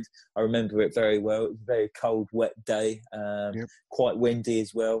away end. I remember it very well. It was a very cold, wet day, quite windy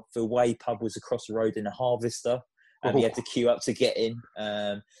as well. The away pub was across the road in a Harvester. You had to queue up to get in.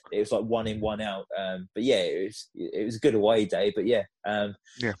 It was like 1 in, 1 out. But yeah, it was a good away day. But I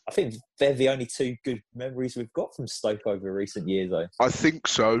think they're the only two good memories we've got from Stoke over recent years, though. I think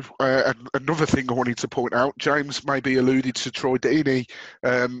so. And another thing I wanted to point out, James maybe alluded to Troy Deeney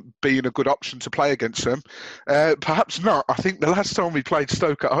being a good option to play against them. Perhaps not. I think the last time we played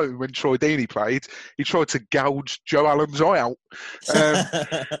Stoke at home, when Troy Deeney played, he tried to gouge Joe Allen's eye out. And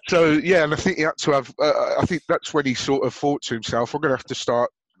I think he had to have. I think that's when he sort of thought to himself, "I'm going to have to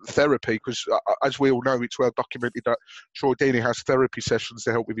start therapy," because as we all know, it's well documented that Troy Deeney has therapy sessions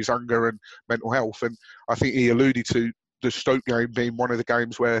to help with his anger and mental health. And I think he alluded to the Stoke game being one of the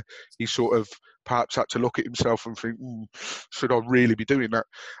games where he sort of perhaps had to look at himself and think, should I really be doing that?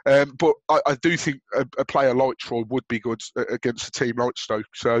 But I do think a player like Troy would be good against a team like Stoke.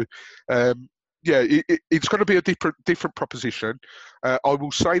 So it's going to be a different proposition. I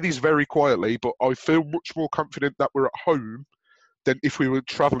will say this very quietly, but I feel much more confident that we're at home than if we were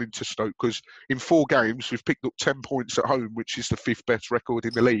travelling to Stoke, because in 4 games we've picked up 10 points at home, which is the 5th best record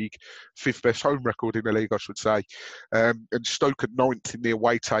in the league, 5th best home record in the league, I should say. And Stoke at 9th in the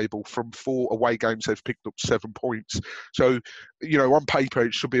away table. From 4 away games, they've picked up 7 points. So, on paper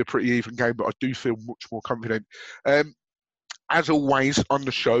it should be a pretty even game, but I do feel much more confident. As always on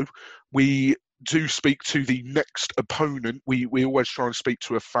the show, we do speak to the next opponent. We always try and speak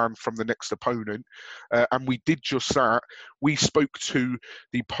to a fan from the next opponent, and we did just that. We spoke to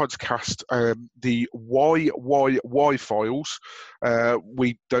the podcast, the YYY Files.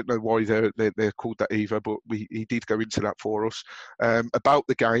 We don't know why they're called that either, but he did go into that for us, about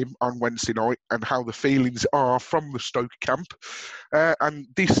the game on Wednesday night and how the feelings are from the Stoke camp. And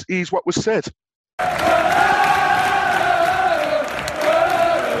this is what was said.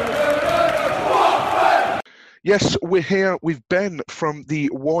 Yes, we're here with Ben from the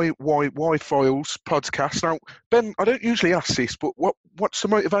YYY Files podcast. Now, Ben, I don't usually ask this, but what's the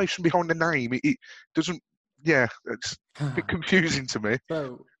motivation behind the name? It doesn't, it's a bit confusing to me.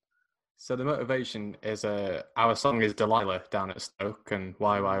 So the motivation is our song is Delilah down at Stoke, and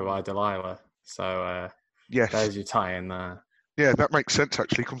why Delilah. So yes, there's your tie-in there. Yeah, that makes sense,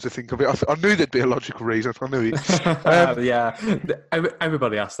 actually, come to think of it. I knew there'd be a logical reason. I knew it.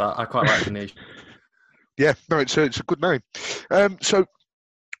 Everybody asked that. I quite like the niche. Yeah, no, it's a good name. So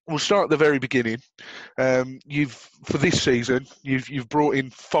we'll start at the very beginning. For this season, you've brought in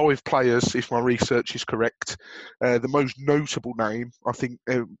 5 players, if my research is correct. The most notable name, I think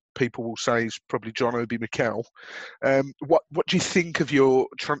people will say, is probably John Obi Mikel. What do you think of your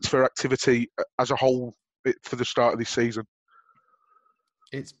transfer activity as a whole for the start of this season?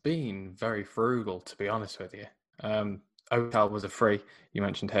 It's been very frugal, to be honest with you. Obi was a free. You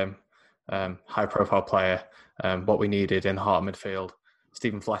mentioned him. High-profile player, what we needed in the heart of midfield.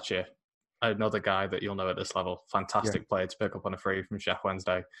 Stephen Fletcher, another guy that you'll know at this level, fantastic player to pick up on a free from Chef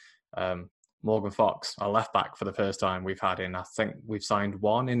Wednesday. Morgan Fox, our left-back for the first time we've had in, I think we've signed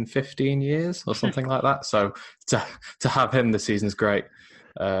 1 in 15 years or something like that. So to have him this season is great.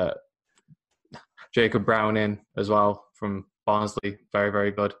 Jacob Brown in as well from Barnsley, very,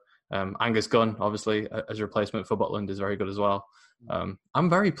 very good. Angus Gunn, obviously, as a replacement for Butland, is very good as well. I'm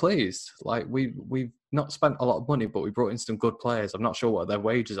very pleased. Like we've not spent a lot of money, but we brought in some good players. I'm not sure what their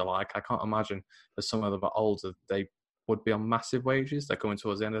wages are like. I can't imagine, as some of them are older, they would be on massive wages. They're coming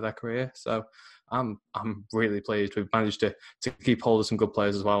towards the end of their career, so I'm really pleased. We've managed to keep hold of some good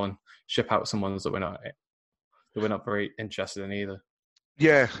players as well and ship out some ones that we're not very interested in either.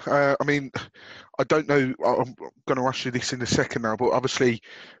 Yeah, I mean, I don't know. I'm going to ask you this in a second now, but obviously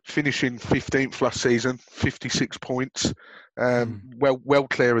finishing 15th last season, 56 points, well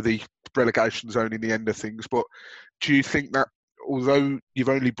clear of the relegation zone in the end of things. But do you think that, although you've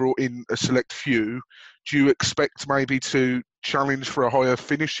only brought in a select few, do you expect maybe to challenge for a higher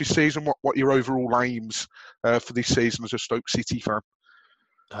finish this season? What are your overall aims for this season as a Stoke City fan?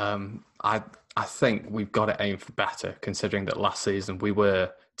 I think we've got to aim for better, considering that last season we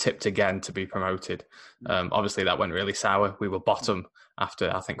were tipped again to be promoted. Obviously, that went really sour. We were bottom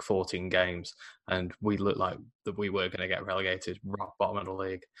after, I think, 14 games, and we looked like that we were going to get relegated, rock bottom of the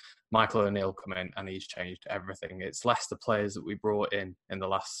league. Michael O'Neill come in, and he's changed everything. It's less the players that we brought in the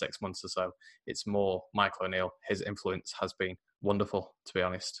last 6 months or so. It's more Michael O'Neill. His influence has been wonderful, to be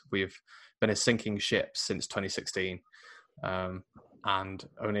honest. We've been a sinking ship since 2016, and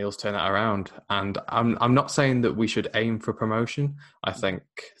O'Neill's turned that around. And I'm not saying that we should aim for promotion. I think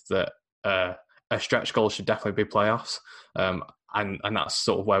that a stretch goal should definitely be playoffs, and that's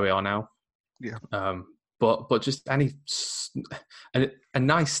sort of where we are now. Yeah. But just a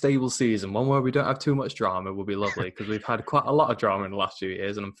nice stable season, one where we don't have too much drama, will be lovely, because we've had quite a lot of drama in the last few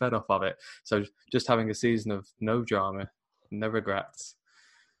years, and I'm fed up of it. So just having a season of no drama, no regrets.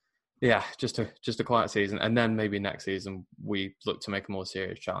 Yeah, just a quiet season, and then maybe next season we look to make a more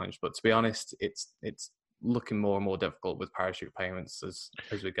serious challenge. But to be honest, it's looking more and more difficult with parachute payments as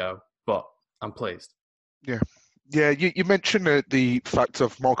we go. But I'm pleased. Yeah. Yeah, you mentioned the fact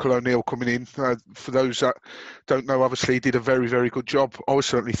of Michael O'Neill coming in. For those that don't know, obviously he did a very, very good job. I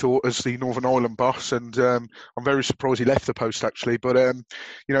certainly thought as the Northern Ireland boss, and I'm very surprised he left the post actually. But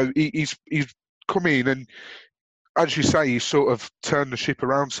he's come in, and as you say, he's sort of turned the ship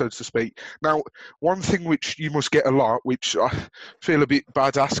around, so to speak. Now, one thing which you must get a lot, which I feel a bit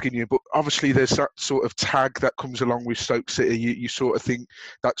bad asking you, but obviously there's that sort of tag that comes along with Stoke City. You sort of think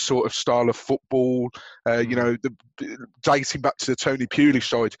that sort of style of football, dating back to the Tony Pulis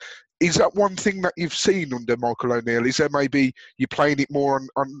side. Is that one thing that you've seen under Michael O'Neill? Is there maybe you're playing it more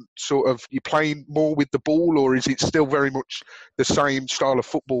on sort of, you're playing more with the ball, or is it still very much the same style of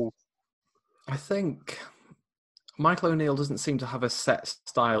football? I think Michael O'Neill doesn't seem to have a set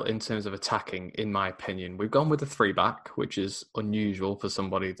style in terms of attacking, in my opinion. We've gone with a 3-back, which is unusual for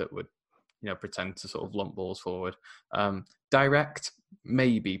somebody that would, pretend to sort of lump balls forward. Direct,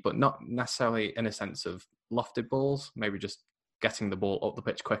 maybe, but not necessarily in a sense of lofted balls, maybe just getting the ball up the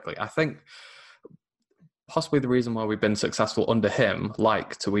pitch quickly. I think possibly the reason why we've been successful under him,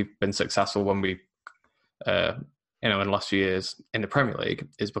 we've been successful when we, in the last few years in the Premier League,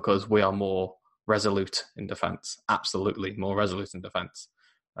 is because we are more resolute in defence, absolutely more resolute in defence.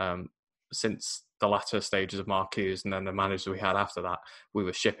 Since the latter stages of Mark Hughes and then the manager we had after that, we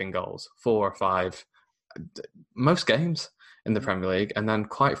were shipping goals, 4 or 5, most games in the Premier League, and then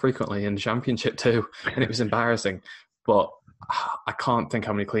quite frequently in the Championship too, and it was embarrassing. But I can't think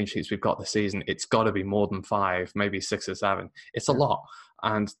how many clean sheets we've got this season. It's got to be more than 5, maybe 6 or 7. It's a lot,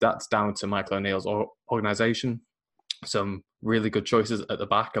 and that's down to Michael O'Neill's organisation. Some really good choices at the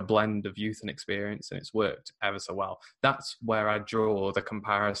back, a blend of youth and experience, and it's worked ever so well. That's where I draw the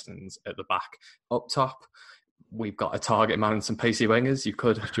comparisons at the back. Up top, we've got a target man and some pacey wingers. You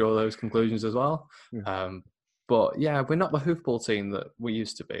could draw those conclusions as well. But yeah, we're not the hoofball team that we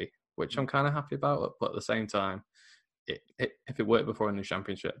used to be, which I'm kind of happy about. But at the same time, if it worked before in the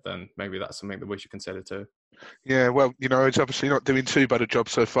Championship, then maybe that's something that we should consider too. Yeah, well, it's obviously not doing too bad a job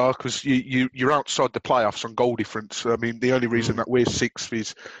so far, because you're outside the playoffs on goal difference. I mean, the only reason that we're 6th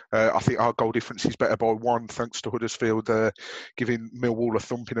is I think our goal difference is better by 1, thanks to Huddersfield giving Millwall a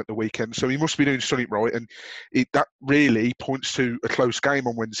thumping at the weekend. So he must be doing something right, and that really points to a close game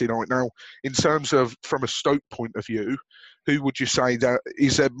on Wednesday night. Now, in terms of from a Stoke point of view, who would you say that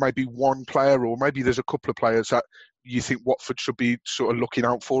is there maybe one player, or maybe there's a couple of players that you think Watford should be sort of looking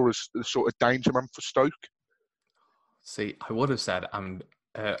out for as the sort of danger man for Stoke? See, I would have said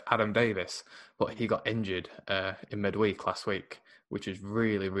Adam Davis, but he got injured in midweek last week, which has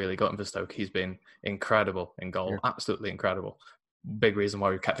really, really got him for Stoke. He's been incredible in goal, absolutely incredible. Big reason why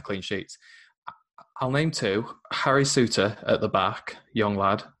we've kept the clean sheets. I'll name 2. Harry Suter at the back, young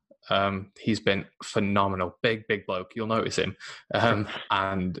lad. He's been phenomenal. Big bloke. You'll notice him.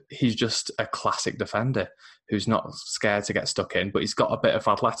 And he's just a classic defender who's not scared to get stuck in, but he's got a bit of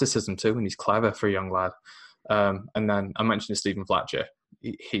athleticism too, and he's clever for a young lad. And then I mentioned Stephen Fletcher.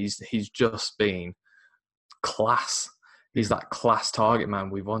 He's just been class. He's that class target man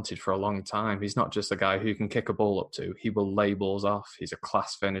we've wanted for a long time. He's not just a guy who can kick a ball up to. He will lay balls off. He's a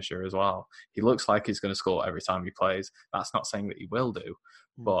class finisher as well. He looks like he's going to score every time he plays. That's not saying that he will do,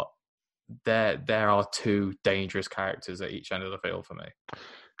 but there are 2 dangerous characters at each end of the field for me.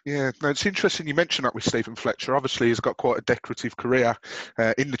 Yeah, no, it's interesting you mentioned that with Stephen Fletcher. Obviously, he's got quite a decorative career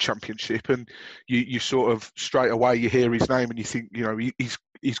in the Championship, and you sort of straight away you hear his name and you think,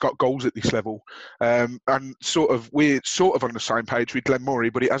 he's got goals at this level. And we're sort of on the same page with Glenn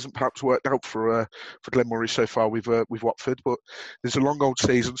Murray, but it hasn't perhaps worked out for Glenn Murray so far with Watford. But there's a long old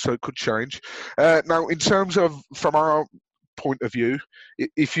season, so it could change. Now, in terms of from our point of view,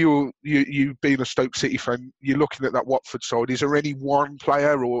 if you being a Stoke City fan, you're looking at that Watford side, is there any one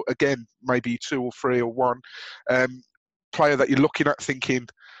player, or again maybe 2 or 3 or 1 player that you're looking at thinking,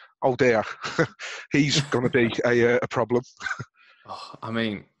 oh dear, he's going to be a problem? I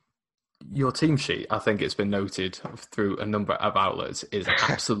mean, Your team sheet, I think it's been noted through a number of outlets, is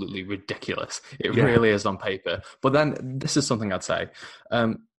absolutely ridiculous. It really is on paper. But then this is something I'd say.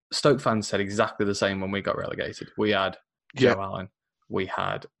 Stoke fans said exactly the same when we got relegated. We had Joe Allen. We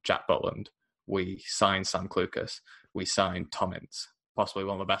had Jack Butland. We signed Sam Clucas. We signed Tom Ince, possibly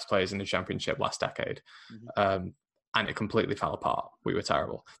one of the best players in the Championship last decade. And it completely fell apart. We were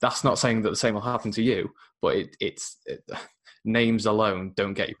terrible. That's not saying that the same will happen to you, but it's names alone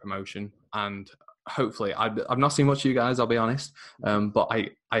don't get you promotion. And hopefully, I've not seen much of you guys, I'll be honest, but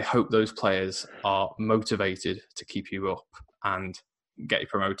I hope those players are motivated to keep you up and get you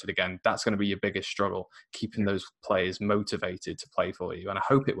promoted again. That's going to be your biggest struggle, keeping those players motivated to play for you. And I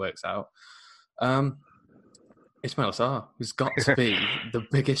hope it works out. Ismail Sarr has got to be the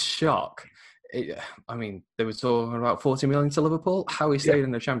biggest shock. They were talking about 40 million to Liverpool. How he stayed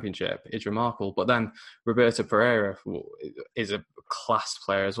in the Championship is remarkable. But then Roberto Pereira is a class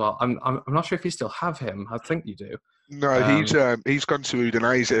player as well. I'm not sure if you still have him. I think you do. No, he's gone to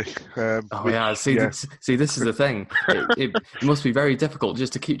Udinese. This is the thing. It must be very difficult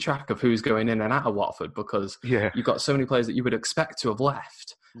just to keep track of who's going in and out of Watford, because you've got so many players that you would expect to have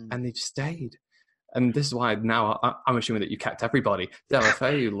left, and they've stayed. And this is why now I'm assuming that you kept everybody.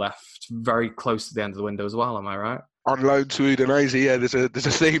 Delafeu left very close to the end of the window as well, am I right? On loan to Udinese, there's a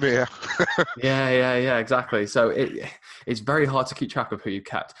theme here. yeah, exactly. So it's very hard to keep track of who you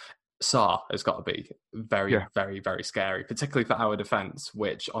kept. Sarr has got to be very, very, very scary, particularly for our defence,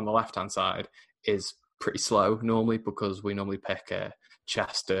 which on the left-hand side is pretty slow normally, because we normally pick a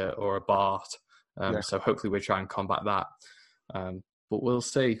Chester or a Bart. So hopefully we try and combat that. But we'll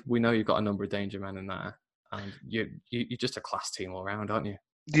see. We know you've got a number of danger men in there, and you're just a class team all round, aren't you?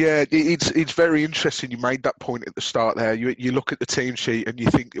 Yeah, it's very interesting. You made that point at the start there. You look at the team sheet and you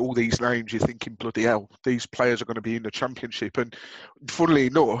think all these names. You're thinking, bloody hell, these players are going to be in the Championship. And funnily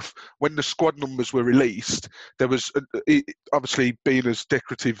enough, when the squad numbers were released, there was obviously, being as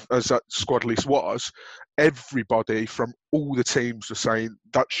decorative as that squad list was, everybody from all the teams were saying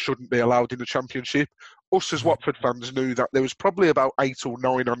that shouldn't be allowed in the Championship. Us as Watford fans knew that there was probably about 8 or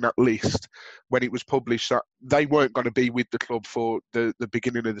 9 on that list when it was published that they weren't going to be with the club for the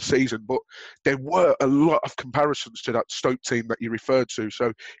beginning of the season. But there were a lot of comparisons to that Stoke team that you referred to.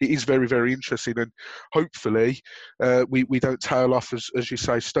 So it is very, very interesting. And hopefully we don't tail off, as you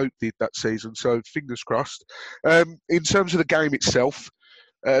say, Stoke did that season. So fingers crossed. In terms of the game itself,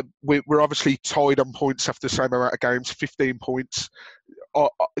 we're obviously tied on points after the same amount of games, 15 points.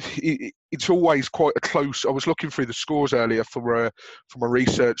 It's always quite a close. I was looking through the scores earlier for my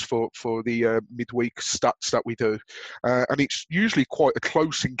research for the midweek stats that we do, and it's usually quite a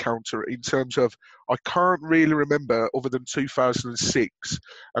close encounter in terms of, I can't really remember, other than 2006,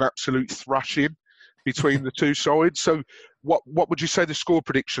 an absolute thrashing between the two sides. So what would you say the score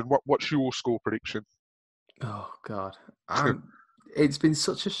prediction? What's your score prediction? Oh God. It's been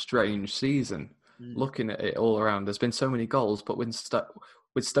such a strange season, looking at it all around. There's been so many goals, but with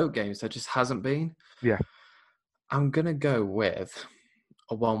Stoke games, there just hasn't been. Yeah. I'm going to go with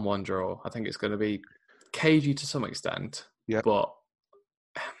a 1-1 draw. I think it's going to be cagey to some extent, but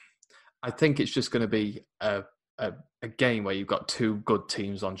I think it's just going to be a game where you've got two good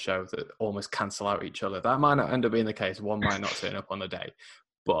teams on show that almost cancel out each other. That might not end up being the case. One might not turn up on the day,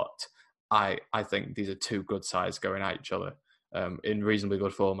 but I think these are two good sides going at each other. In reasonably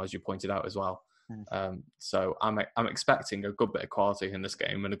good form, as you pointed out as well. So I'm expecting a good bit of quality in this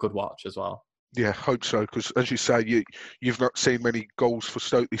game and a good watch as well. Yeah, hope so, because as you say, you've not seen many goals for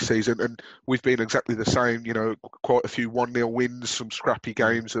Stoke this season, and we've been exactly the same. Quite a few 1-0 wins, some scrappy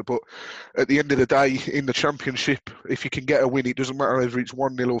games, but at the end of the day, in the Championship, if you can get a win, it doesn't matter whether it's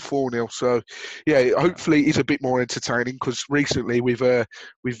 1-0 or 4-0. So, yeah, hopefully it's a bit more entertaining, because recently we've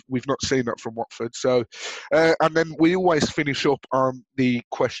not seen that from Watford. So, and then we always finish up on the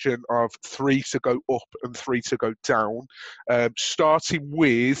question of 3 to go up and 3 to go down. Starting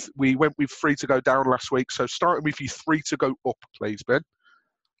with, we went with 3 to go down last week, so starting with you 3 to go up, please, Ben.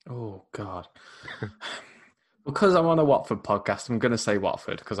 Oh God. Because I'm on a Watford podcast, I'm going to say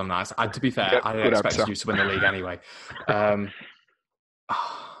Watford because I'm nice. To be fair, I expected you to win the league anyway. Who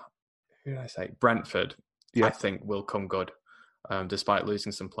did I say? Brentford, I think, will come good. Despite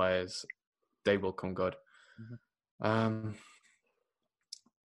losing some players, they will come good. And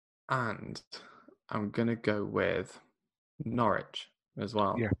I'm going to go with Norwich as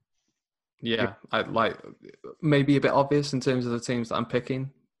well. Yeah, I like, maybe a bit obvious in terms of the teams that I'm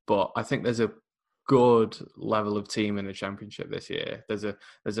picking, but I think there's a good level of team in the Championship this year. There's a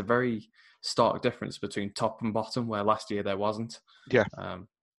very stark difference between top and bottom, where last year there wasn't. Yeah.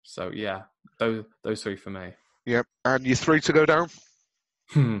 So yeah, those 3 for me. Yeah, and you 3 to go down?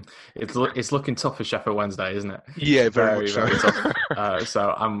 It's looking tough for Sheffield Wednesday, isn't it? Yeah, very much so. Very tough.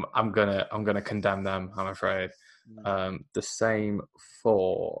 So I'm gonna condemn them, I'm afraid. The same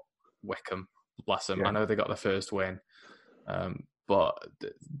for Wickham. Bless them. Yeah. I know they got the first win, but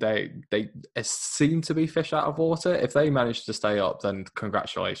they seem to be fish out of water. If they manage to stay up, then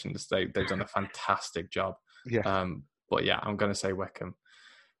congratulations. They've done a fantastic job. Yeah. But yeah, I'm going to say Wickham.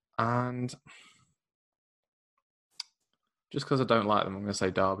 And just because I don't like them, I'm going to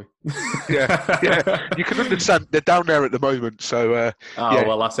say Derby. yeah. You can understand they're down there at the moment, so.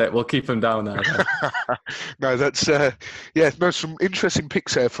 Well, that's it. We'll keep them down there. No, that's some interesting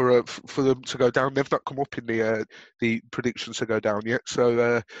picks there for them to go down. They've not come up in the predictions to go down yet.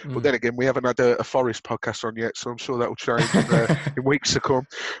 So, but then again, we haven't had a Forest podcast on yet, so I'm sure that will change in weeks to come.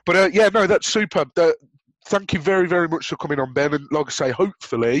 But that's superb. Thank you very, very much for coming on, Ben. And like I say,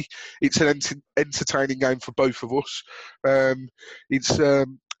 hopefully it's an entertaining game for both of us. I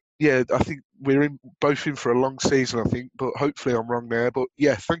think we're both in for a long season, I think, but hopefully I'm wrong there. But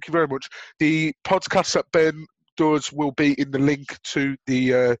yeah, thank you very much. The podcast that Ben does will be in the link to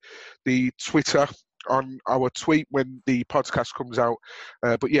the Twitter on our tweet when the podcast comes out.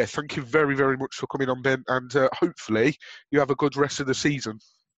 But yeah, thank you very, very much for coming on, Ben. And hopefully you have a good rest of the season.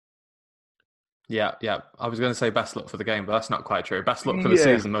 Yeah. I was going to say best luck for the game, but that's not quite true. Best luck for the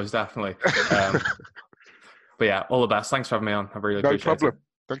season, most definitely. But yeah, all the best. Thanks for having me on. I really appreciate it. No problem.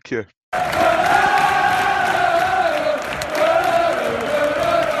 Thank you.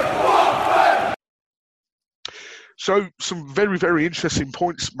 So some very, very interesting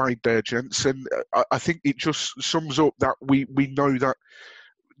points made there, gents. And I think it just sums up that we know that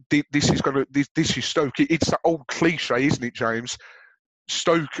this is Stoke. It's that old cliche, isn't it, James?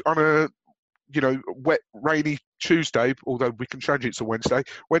 Stoke on a wet, rainy Tuesday, although we can change it to Wednesday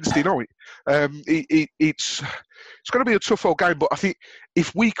night. It's going to be a tough old game, but I think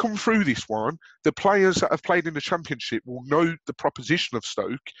if we come through this one, the players that have played in the Championship will know the proposition of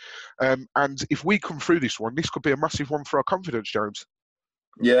Stoke. And if we come through this one, this could be a massive one for our confidence, James.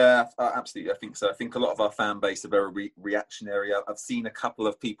 Yeah, absolutely. I think so. I think a lot of our fan base are very reactionary. I've seen a couple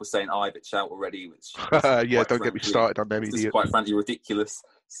of people saying Ivich out already, which don't get me started on them idiots. It's quite frankly ridiculous.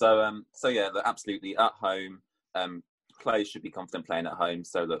 So yeah, absolutely at home. Players should be confident playing at home.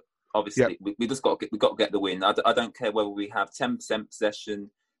 So look, obviously we just got to get the win. I don't care whether we have 10%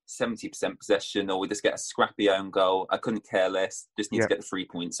 possession, 70% possession, or we just get a scrappy own goal. I couldn't care less. Just need to get the 3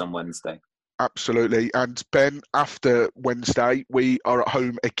 points on Wednesday. Absolutely. And Ben, after Wednesday, we are at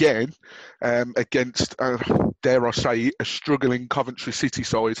home again against, dare I say, a struggling Coventry City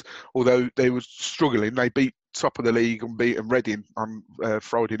side. Although they were struggling, they beat top of the league and beaten Reading on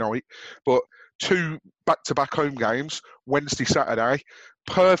Friday night. But 2 back-to-back home games, Wednesday, Saturday.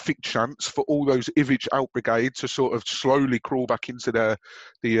 Perfect chance for all those Ivich out brigade to sort of slowly crawl back into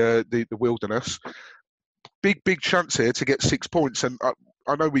the wilderness. Big chance here to get 6 points. And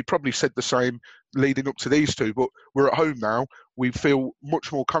I know we probably said the same leading up to these two, but we're at home now. We feel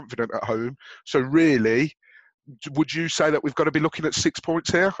much more confident at home. So really, would you say that we've got to be looking at 6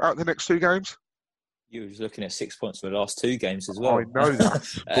 points here out of the next 2 games? You was looking at 6 points for the last 2 games as well. I know that.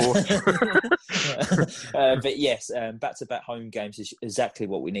 But yes, back-to-back home games is exactly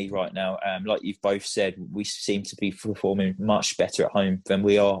what we need right now. Like you've both said, we seem to be performing much better at home than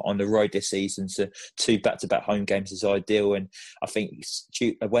we are on the road this season. So 2 back-to-back home games is ideal. And I think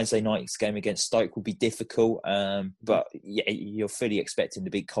Wednesday night's game against Stoke will be difficult. But yeah, you're fully expecting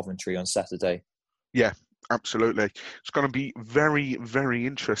to beat Coventry on Saturday. Yeah. Absolutely. It's going to be very, very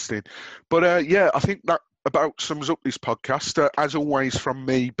interesting. But I think that about sums up this podcast. As always, from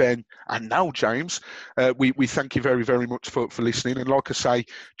me, Ben, and now James, we thank you very, very much for listening. And like I say,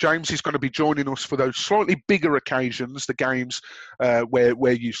 James is going to be joining us for those slightly bigger occasions, the games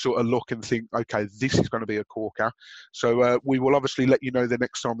where you sort of look and think, okay, this is going to be a corker. So we will obviously let you know the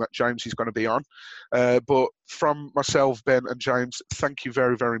next time that James is going to be on. But from myself, Ben, and James, thank you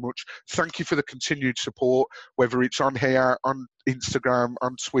very, very much. Thank you for the continued support, whether it's on here, on Instagram,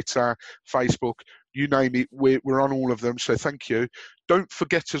 on Twitter, Facebook, you name it, we're on all of them, so thank you. Don't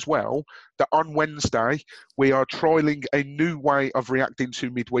forget as well that on Wednesday, we are trialling a new way of reacting to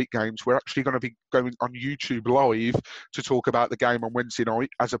midweek games. We're actually going to be going on YouTube Live to talk about the game on Wednesday night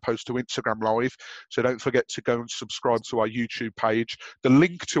as opposed to Instagram Live. So don't forget to go and subscribe to our YouTube page. The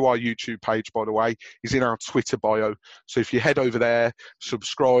link to our YouTube page, by the way, is in our Twitter bio. So if you head over there,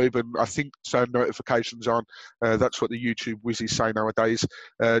 subscribe, and I think turn notifications on. That's what the YouTube whizzies say nowadays.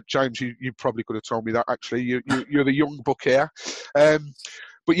 James, you probably could have told me that, actually. You're the young buck here.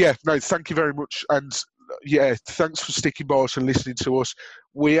 But yeah, no, thank you very much. And yeah, thanks for sticking by us and listening to us.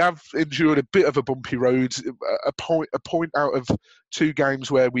 We have endured a bit of a bumpy road, a point out of 2 games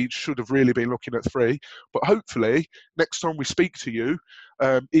where we should have really been looking at 3. But hopefully, next time we speak to you,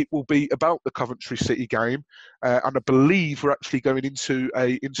 it will be about the Coventry City game. And I believe we're actually going into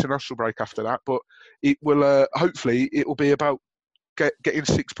an international break after that. But it will, hopefully, it will be about getting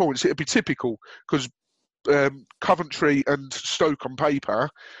 6 points. It'll be typical because Coventry and Stoke on paper,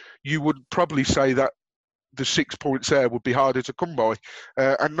 you would probably say that the 6 points there would be harder to come by.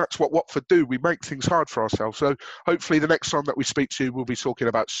 And that's what Watford do. We make things hard for ourselves. So hopefully the next time that we speak to you, we'll be talking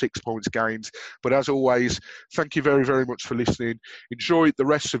about 6 points gained. But as always, thank you very, very much for listening. Enjoy the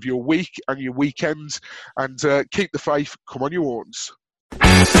rest of your week and your weekends, and keep the faith. Come on, you Horns.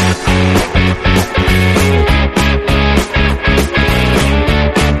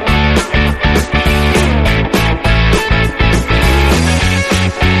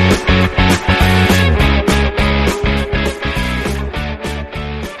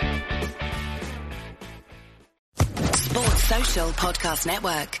 Sports Social Podcast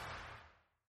Network.